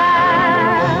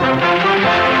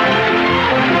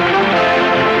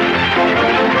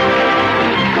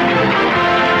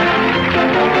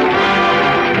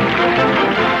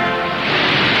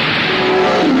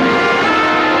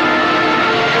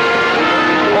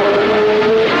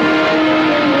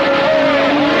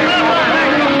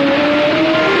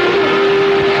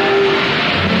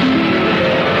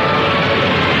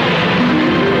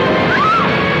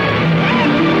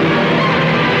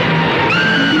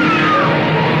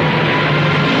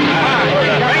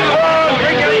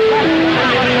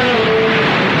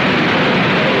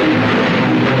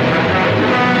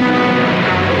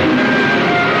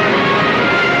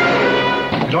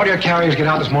All your carriers get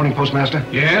out this morning, Postmaster?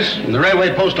 Yes, and the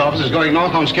railway post office is going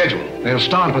north on schedule. They'll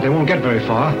start, but they won't get very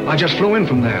far. I just flew in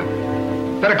from there.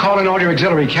 Better call in all your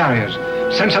auxiliary carriers.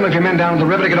 Send some of your men down to the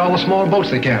river to get all the small boats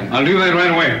they can. I'll do that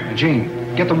right away.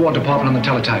 Gene, get the War Department on the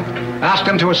teletype. Ask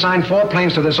them to assign 4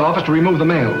 planes to this office to remove the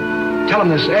mail. Tell them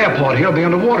this airport here will be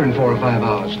underwater in 4 or 5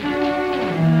 hours.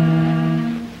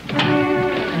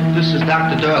 This is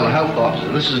Dr. Doyle, the health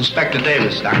officer. This is Inspector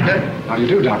Davis, Doctor. How do you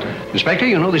do, Doctor? Inspector,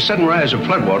 you know the sudden rise of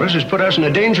floodwaters has put us in a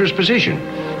dangerous position.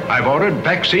 I've ordered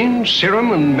vaccines,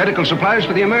 serum, and medical supplies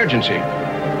for the emergency.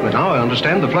 But now I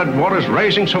understand the floodwaters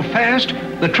rising so fast,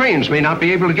 the trains may not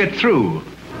be able to get through.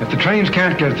 If the trains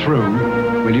can't get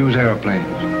through, we'll use airplanes.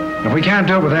 If we can't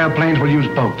do it with airplanes, we'll use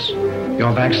boats.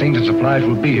 Your vaccines and supplies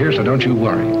will be here, so don't you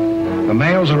worry. The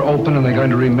mails are open, and they're going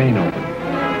to remain open.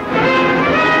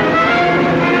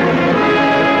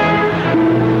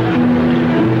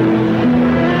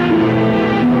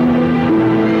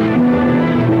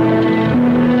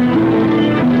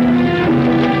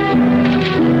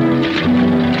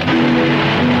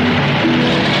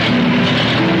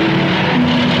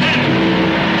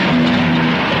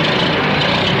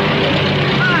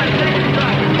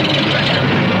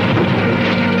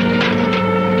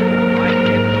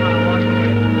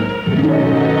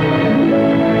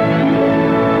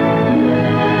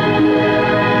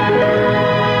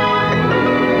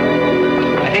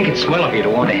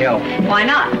 Why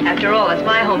not? After all, it's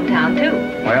my hometown, too.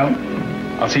 Well,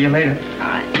 I'll see you later. All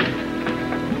right.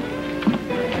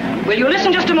 Will you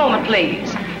listen just a moment,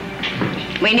 please?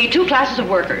 We need 2 classes of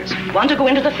workers, one to go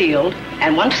into the field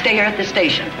and one to stay here at the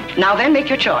station. Now then, make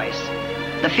your choice.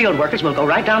 The field workers will go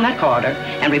right down that corridor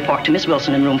and report to Miss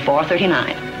Wilson in room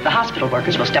 439. The hospital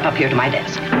workers will step up here to my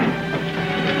desk.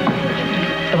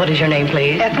 What is your name,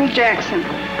 please? Ethel Jackson.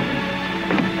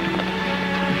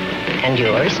 And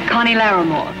yours? Connie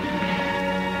Larrimore.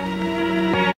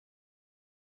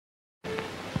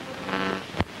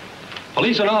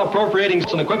 Police are now appropriating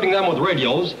and equipping them with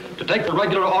radios to take the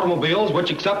regular automobiles, which,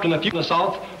 except in a few in the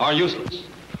south, are useless.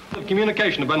 The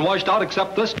communication have been washed out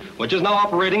except this, which is now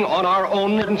operating on our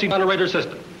own emergency generator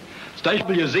system. Station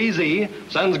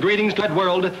WZZ sends greetings to the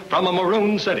world from a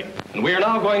maroon city. And we are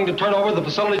now going to turn over the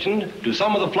facility to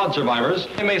some of the flood survivors.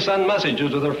 They may send messages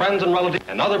to their friends and relatives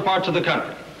in other parts of the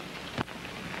country.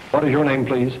 What is your name,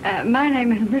 please? My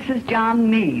name is Mrs. John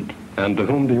Meade. And to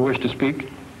whom do you wish to speak?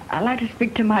 I'd like to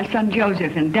speak to my son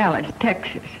Joseph in Dallas,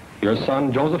 Texas. Your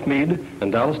son, Joseph Meade, in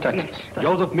Dallas, Texas. Yes,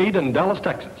 Joseph Meade in Dallas,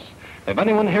 Texas. If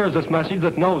anyone hears this message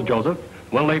that knows Joseph,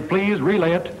 will they please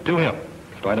relay it to him?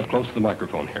 Right up close to the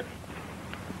microphone here.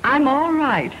 I'm all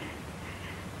right.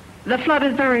 The flood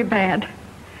is very bad.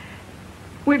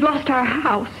 We've lost our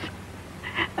house.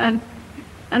 And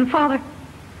Father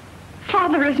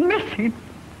is missing.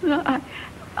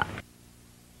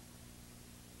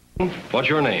 What's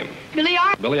your name? Billy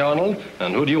Arnold. Billy Arnold.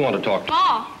 And who do you want to talk to?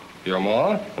 Ma. Your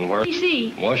ma? And where?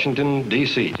 D.C. Washington,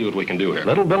 D.C. See what we can do here.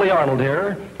 Little Billy Arnold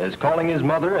here is calling his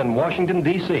mother in Washington,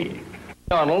 D.C.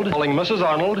 Arnold calling Mrs.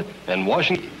 Arnold in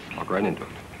Washington. Walk right into it.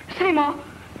 Say, Ma,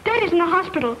 Daddy's in the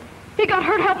hospital. He got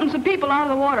hurt helping some people out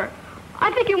of the water.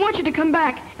 I think he wants you to come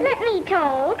back. Let me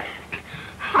talk.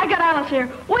 I got Alice here.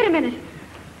 Wait a minute.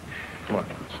 Come on.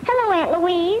 Hello, Aunt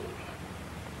Louise.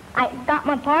 I got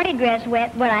my party dress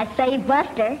wet, but I saved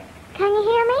Buster. Can you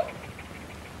hear me?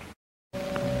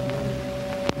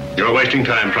 You're wasting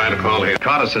time trying to call here.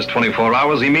 Carter says 24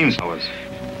 hours. He means hours.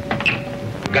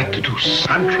 Got to do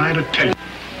something. I'm trying to tell you.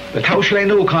 But how shall I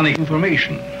know Connie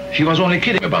information? She was only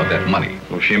kidding about that money.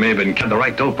 Well, she may have been the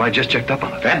right dope. I just checked up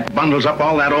on it. That bundles up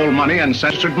all that old money and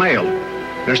censored mail.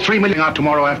 There's $3 million out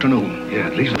tomorrow afternoon. Yeah,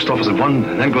 it leaves the post office at 1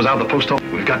 and then goes out the post office.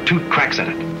 We've got 2 cracks at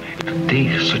it.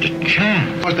 There's such a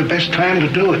chance. What's the best time to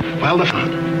do it? Well, the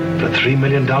 $3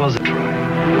 million a try.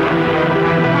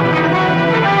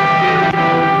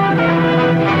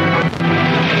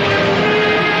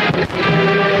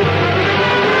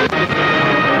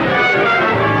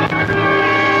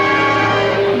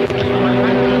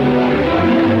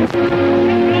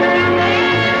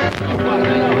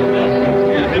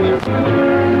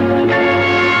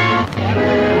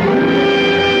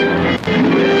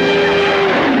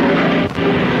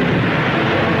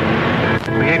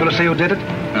 See who did it?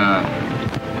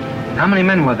 How many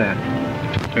men were there?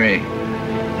 3.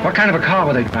 What kind of a car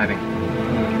were they driving?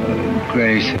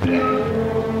 Gray sedan.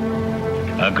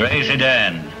 A gray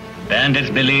sedan. Bandits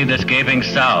believed escaping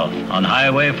south on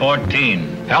Highway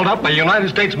 14. Held up by a United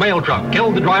States mail truck,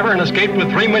 killed the driver and escaped with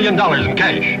 $3 million in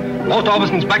cash. Post office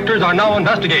inspectors are now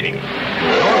investigating. The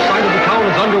north side of the town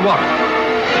is underwater.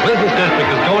 The business district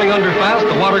is going under fast,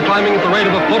 the water climbing at the rate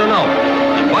of a foot an hour.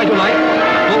 And by tonight,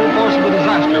 the full force of the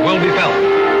disaster will be felt.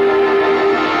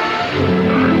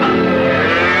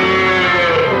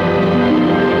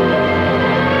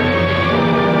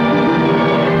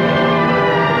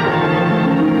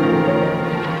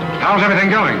 How's everything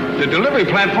going? The delivery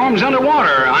platform's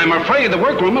underwater. I'm afraid the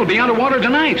workroom will be underwater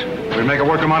tonight. We'll make a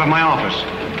workroom out of my office.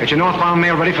 Get your northbound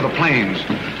mail ready for the planes.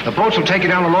 The boats will take you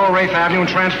down to Lower Wraith Avenue and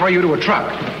transfer you to a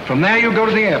truck. From there, you'll go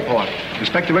to the airport.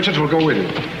 Inspector Richards will go with you.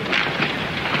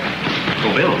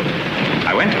 Oh, Bill,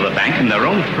 I went to the bank, and there are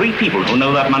only 3 people who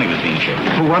know that money was being shipped.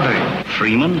 Who are they?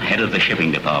 Freeman, head of the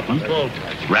shipping department.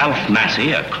 Ralph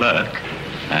Massey, a clerk.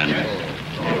 And...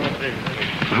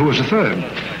 Who was the third?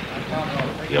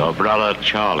 Your brother,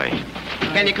 Charlie.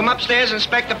 Can you come upstairs,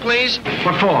 Inspector, please?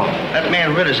 What for? That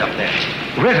man Ritter's up there.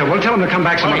 Ritter, well, tell him to come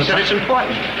back some Well, he other said time.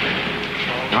 it's important.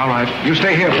 All right. You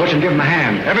stay here, Butch, and give him a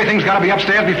hand. Everything's got to be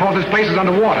upstairs before this place is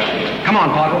underwater. Come on,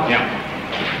 Pottle. Yeah.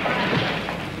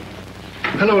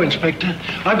 Hello, Inspector.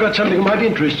 I've got something that might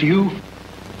interest you.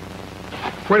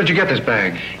 Where did you get this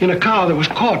bag? In a car that was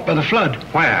caught by the flood.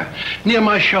 Where? Near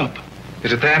my shop.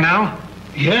 Is it there now?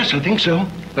 Yes, I think so.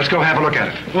 Let's go have a look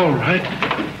at it. All right.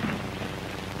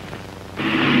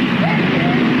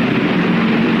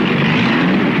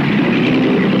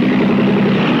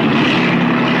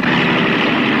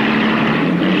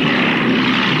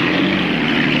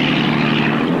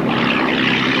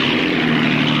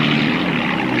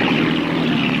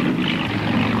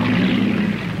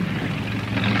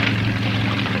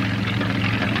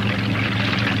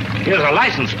 Here's a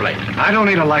license plate. I don't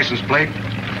need a license plate.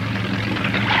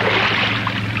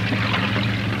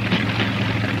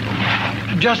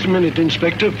 Just a minute,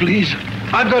 Inspector, please.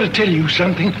 I've got to tell you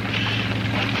something.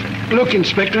 Look,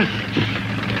 Inspector,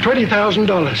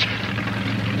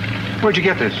 $20,000. Where'd you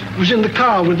get this? It was in the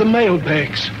car with the mail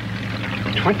bags.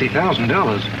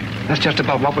 $20,000? That's just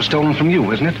about what was stolen from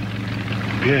you, isn't it?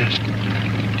 Yes.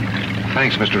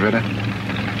 Thanks, Mr. Ritter.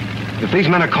 If these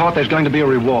men are caught, there's going to be a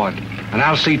reward. And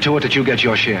I'll see to it that you get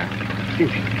your share.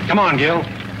 Come on, Gil.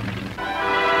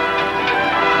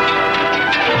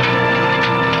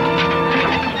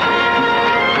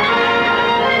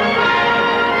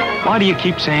 Why do you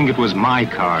keep saying it was my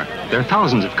car? There are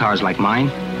thousands of cars like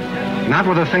mine. Not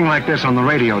with a thing like this on the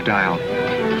radio dial.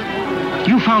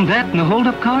 You found that in the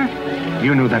hold-up car?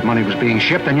 You knew that money was being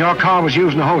shipped, and your car was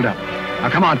used in the hold-up. Now,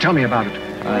 come on, tell me about it.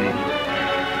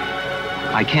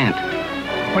 I can't.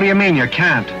 What do you mean you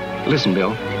can't? Listen,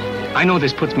 Bill, I know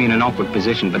this puts me in an awkward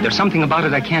position, but there's something about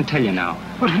it I can't tell you now.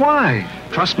 But why?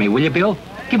 Trust me, will you, Bill?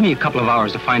 Give me a couple of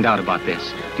hours to find out about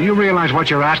this. Do you realize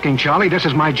what you're asking, Charlie? This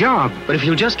is my job. But if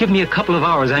you'll just give me a couple of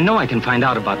hours, I know I can find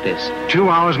out about this. 2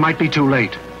 hours might be too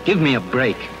late. Give me a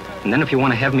break. And then if you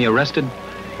want to have me arrested...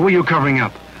 Who are you covering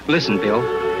up? Listen, Bill,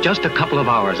 just a couple of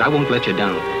hours. I won't let you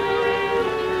down.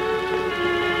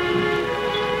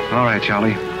 All right,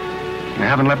 Charlie. You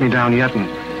haven't let me down yet, and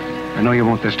I know you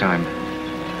won't this time.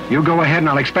 You go ahead, and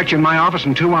I'll expect you in my office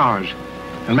in 2 hours.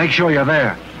 And make sure you're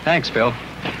there. Thanks, Bill.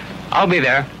 I'll be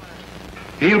there.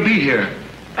 He'll be here.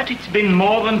 But it's been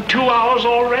more than 2 hours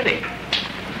already.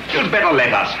 You'd better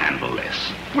let us handle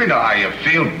this. We know how you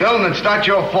feel, Bill, and it's not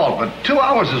your fault, but 2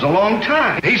 hours is a long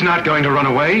time. He's not going to run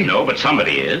away. No, but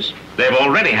somebody is. They've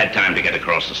already had time to get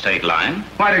across the state line.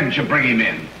 Why didn't you bring him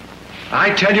in?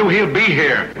 I tell you, he'll be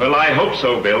here. Well, I hope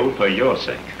so, Bill, for your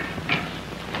sake.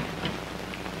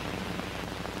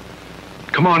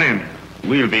 Come on in.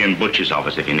 We'll be in Butch's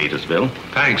office if you need us, Bill.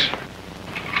 Thanks.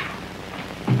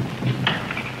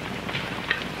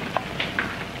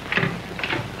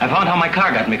 I found how my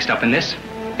car got mixed up in this.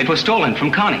 It was stolen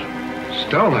from Connie.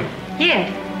 Stolen?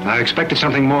 Yes. I expected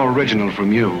something more original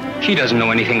from you. She doesn't know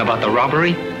anything about the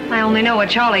robbery. I only know what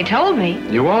Charlie told me.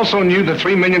 You also knew that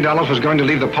 $3 million was going to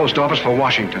leave the post office for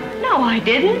Washington. No, I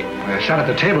didn't. I sat at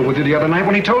the table with you the other night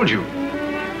when he told you.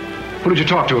 Who did you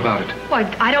talk to about it?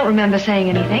 Why, I don't remember saying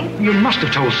anything. You must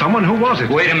have told someone. Who was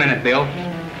it? Wait a minute, Bill.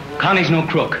 Connie's no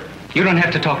crook. You don't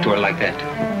have to talk to her like that.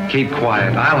 Keep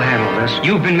quiet. I'll handle this.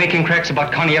 You've been making cracks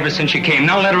about Connie ever since she came.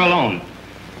 Now let her alone.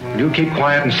 You keep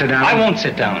quiet and sit down. I won't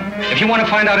sit down. If you want to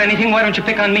find out anything, why don't you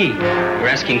pick on me? You're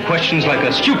asking questions like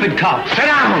a stupid cop. Sit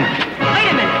down! Wait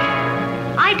a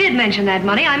minute. I did mention that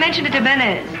money. I mentioned it to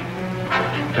Benez.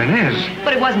 Benez?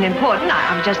 But it wasn't important.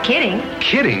 I was just kidding.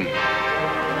 Kidding?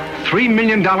 $3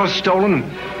 million stolen,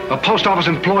 a post office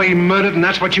employee murdered, and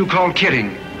that's what you call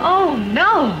kidding? Oh,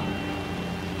 no.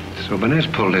 So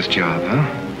Benez pulled this job,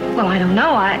 huh? Well, I don't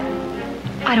know.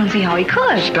 I don't see how he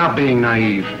could. Stop being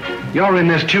naive. You're in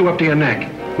this too up to your neck.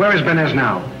 Where is Benez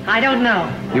now? I don't know.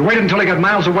 You waited until he got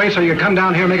miles away so you could come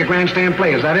down here and make a grandstand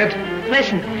play. Is that it?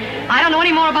 Listen, I don't know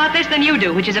any more about this than you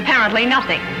do, which is apparently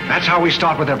nothing. That's how we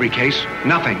start with every case.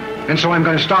 Nothing. And so I'm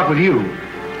going to start with you.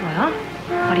 Well,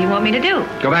 what do you want me to do?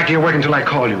 Go back to your work until I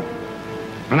call you.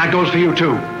 And that goes for you,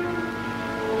 too.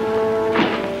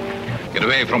 Get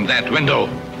away from that window.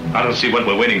 I don't see what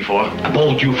we're waiting for. A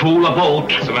boat, you fool, a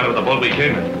boat. What's the matter with the boat we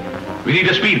came in? We need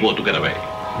a speedboat to get away.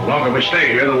 The longer we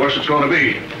stay here, the worse it's going to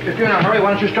be. If you're in a hurry,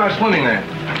 why don't you start swimming then?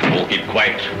 Oh, keep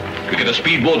quiet. We get a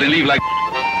speedboat and leave like...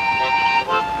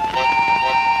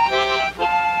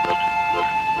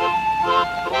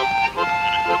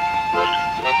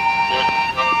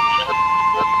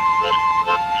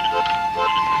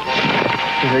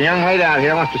 There's a young lady out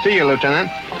here wants to see you,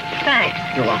 Lieutenant. Thanks.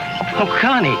 You're welcome. Oh,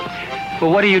 Connie. Well,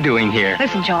 what are you doing here?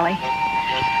 Listen, Charlie.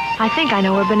 I think I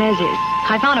know where Benez is.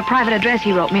 I found a private address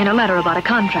he wrote me in a letter about a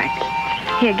contract.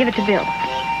 Here, give it to Bill.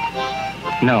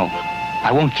 No,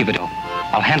 I won't give it up.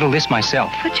 I'll handle this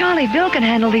myself. But, Charlie, Bill can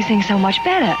handle these things so much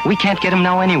better. We can't get him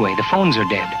now anyway. The phones are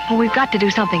dead. Well, we've got to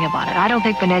do something about it. I don't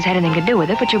think Benez had anything to do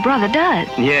with it, but your brother does.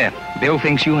 Yeah, Bill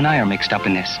thinks you and I are mixed up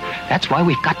in this. That's why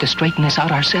we've got to straighten this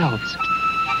out ourselves.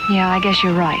 Yeah, I guess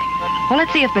you're right. Well,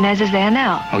 let's see if Benez is there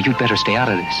now. Oh, you'd better stay out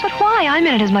of this. But why? I'm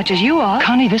in it as much as you are.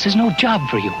 Connie, this is no job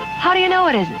for you. How do you know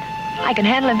it isn't? I can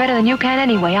handle him better than you can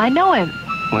anyway. I know him.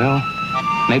 Well,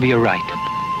 maybe you're right.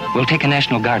 We'll take a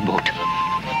National Guard boat.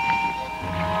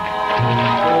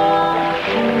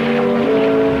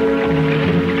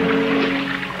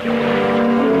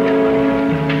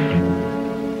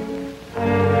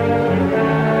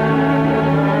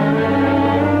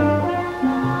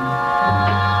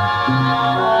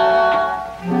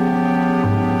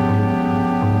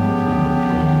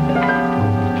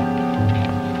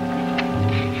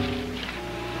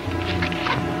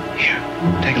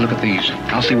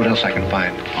 I'll see what else I can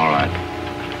find. All right.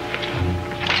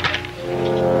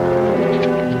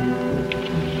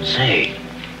 Say,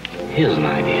 here's an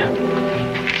idea.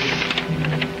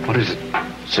 What is it?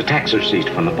 It's a tax receipt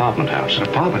from the apartment house. An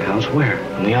apartment house? Where?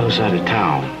 On the other side of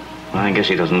town. Well, I guess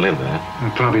he doesn't live there.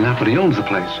 Well, probably not, but he owns the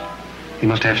place. He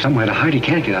must have somewhere to hide. He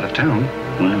can't get out of town.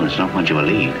 Well, it's not much of a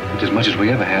lead. It's as much as we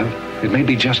ever have. It may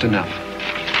be just enough.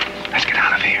 Let's get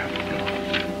out of here.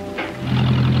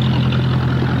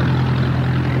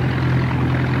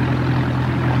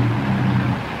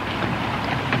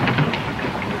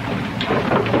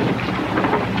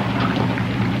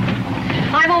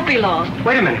 Be long.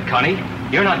 Wait a minute, Connie.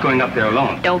 You're not going up there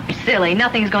alone. Don't be silly.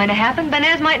 Nothing's going to happen.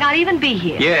 Benez might not even be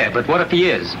here. Yeah, but what if he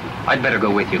is? I'd better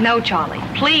go with you. No, Charlie.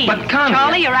 Please. But, Connie...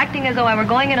 Charlie, you're acting as though I were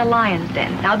going in a lion's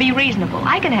den. Now, be reasonable.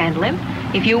 I can handle him.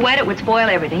 If you went, it would spoil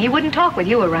everything. He wouldn't talk with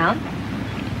you around.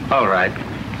 All right.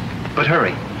 But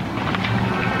hurry.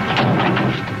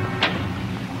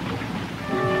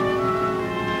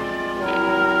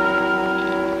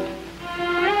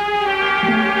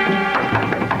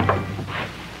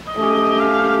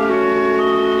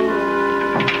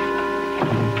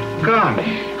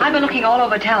 I've been looking all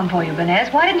over town for you,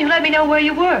 Benez. Why didn't you let me know where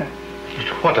you were?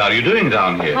 What are you doing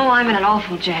down here? Oh, I'm in an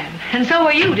awful jam. And so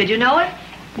are you. Did you know it?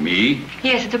 Me?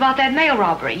 Yes, it's about that mail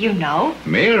robbery. You know.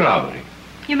 Mail robbery?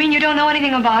 You mean you don't know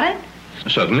anything about it?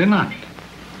 Certainly not.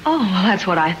 Oh, well, that's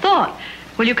what I thought.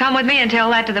 Will you come with me and tell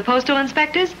that to the postal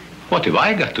inspectors? What have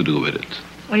I got to do with it?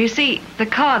 Well, you see, the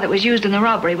car that was used in the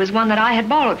robbery was one that I had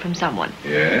borrowed from someone.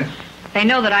 Yes? They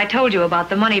know that I told you about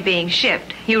the money being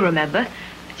shipped. You remember.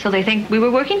 So they think we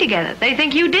were working together. They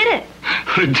think you did it.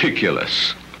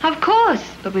 Ridiculous. Of course,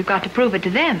 but we've got to prove it to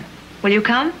them. Will you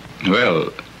come?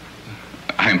 Well,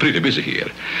 I'm pretty busy here.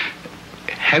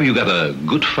 Have you got a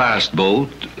good fast boat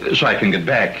so I can get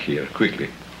back here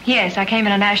quickly? Yes, I came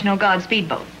in a National Guard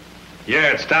speedboat.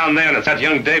 Yeah, it's down there and it's got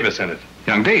young Davis in it.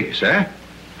 Young Davis, eh?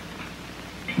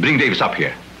 Bring Davis up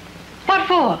here. What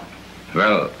for?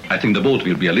 Well, I think the boat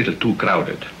will be a little too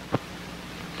crowded.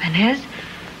 Benez,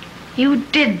 you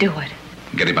did do it.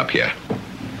 Get him up here.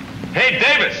 Hey,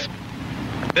 Davis!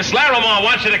 Miss Larrimore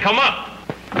wants you to come up.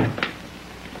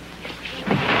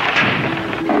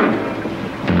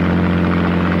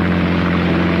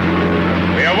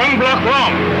 We are one block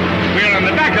wrong. We are in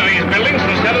the back of these buildings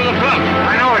instead of the front.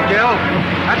 I know it, Gil.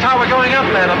 That's how we're going up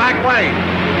there, the back way.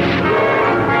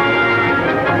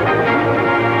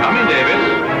 Come in, Davis.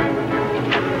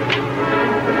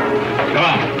 Come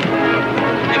on.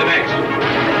 In the bags.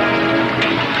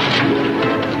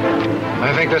 I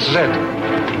think this is it.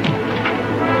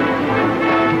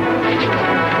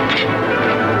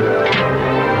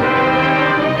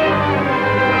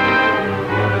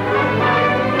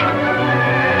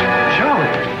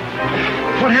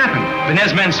 What happened?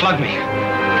 Benez men slugged me.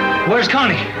 Where's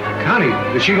Connie? Connie,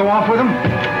 did she go off with him? I'm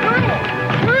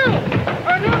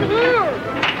not here.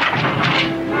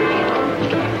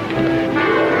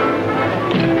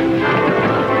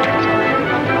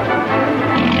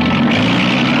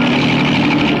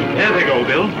 There they go,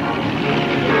 Bill.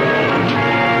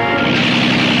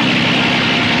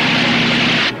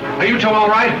 Are you two all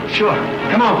right? Sure.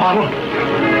 Come on, Pottle.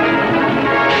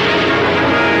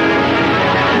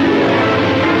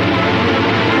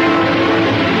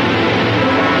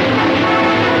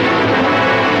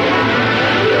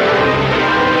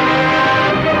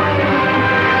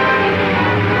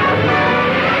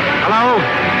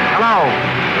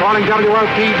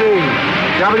 WLPD.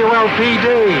 WLPD.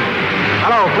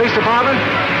 Hello, police department?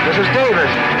 This is Davis.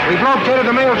 We've located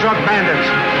the mail truck bandits.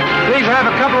 Please have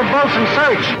a couple of boats in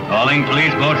search. Calling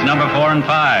police boats number 4 and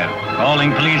 5.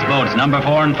 Calling police boats number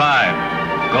 4 and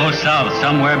 5. Go south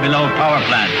somewhere below power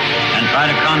plant and try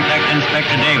to contact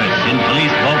Inspector Davis in police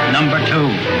boat number 2.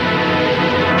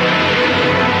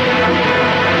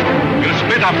 We'll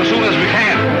split up as soon as we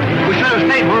can. We should have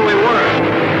stayed where we were.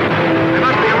 They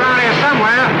must be around here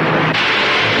somewhere.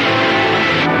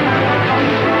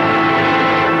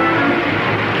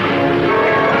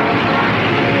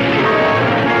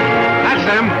 That's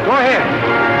them. Go ahead.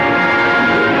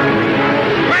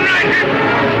 We're right here.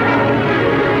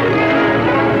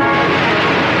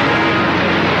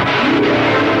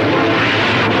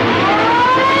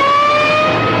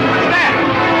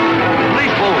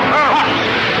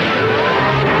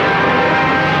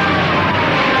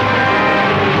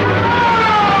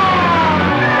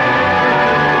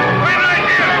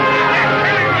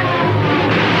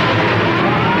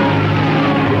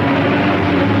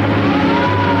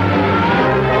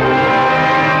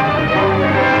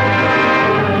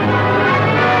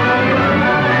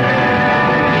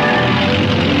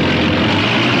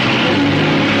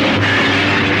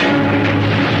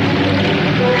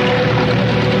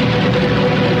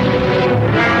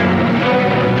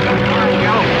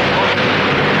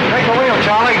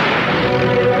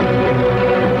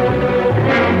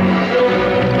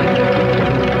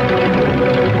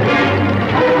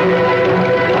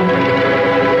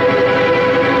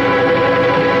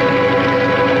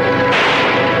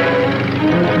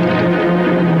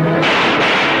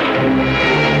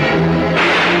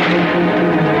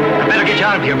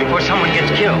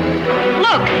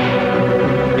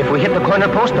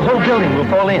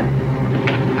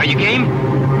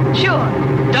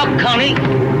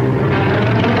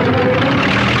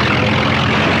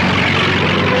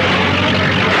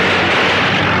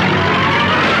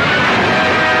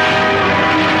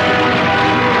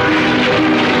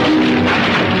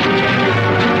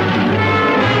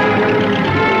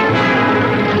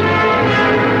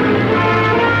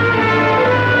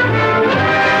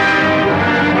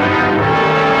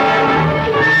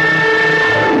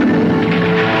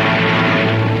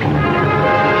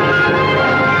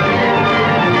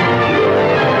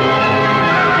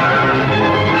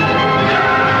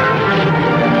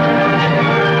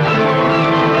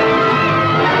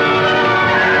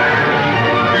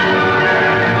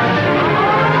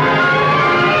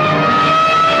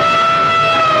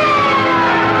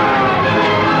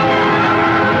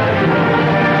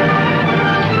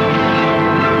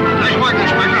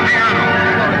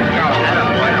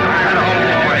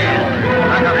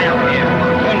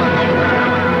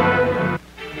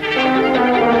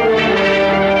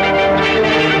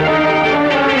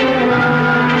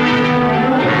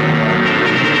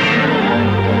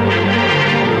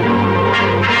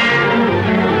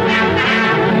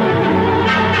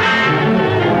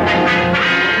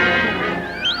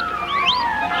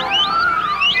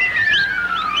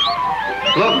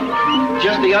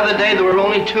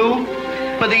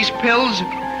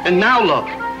 And now look,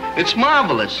 it's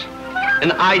marvelous.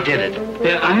 And I did it.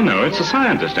 Yeah, I know. It's a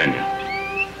scientist in you.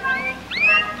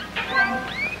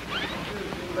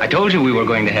 I told you we were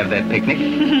going to have that picnic.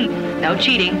 No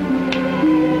cheating.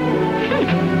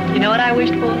 You know what I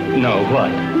wished for? No,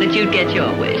 what? That you'd get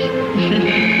your wish.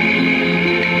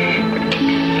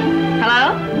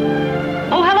 Hello?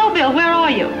 Oh, hello, Bill. Where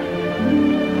are you?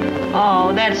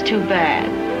 Oh, that's too bad.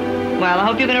 Well, I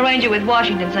hope you can arrange it with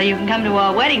Washington so you can come to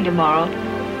our wedding tomorrow.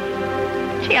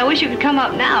 Gee, I wish you could come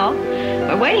up now.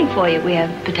 We're waiting for you. We have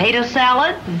potato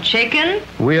salad and chicken.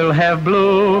 We'll have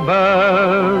bluebirds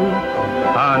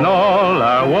on all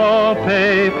our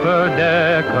wallpaper,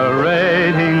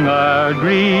 decorating our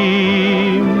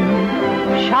dreams.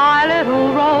 Shy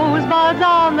little rosebuds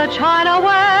on the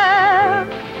chinaware.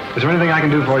 Is there anything I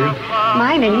can do for you?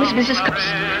 My name is Mrs. Cups,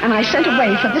 and I sent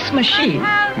away for this machine.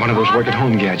 One of those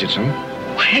work-at-home gadgets, huh?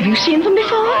 Have you seen them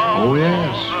before? Oh,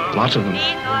 yes. Lots of them.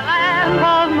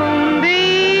 Of moonbeams.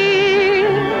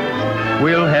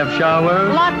 We'll have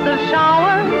showers. Lots of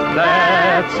showers.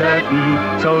 That's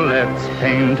certain. So let's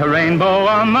paint a rainbow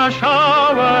on the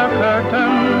shower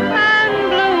curtain.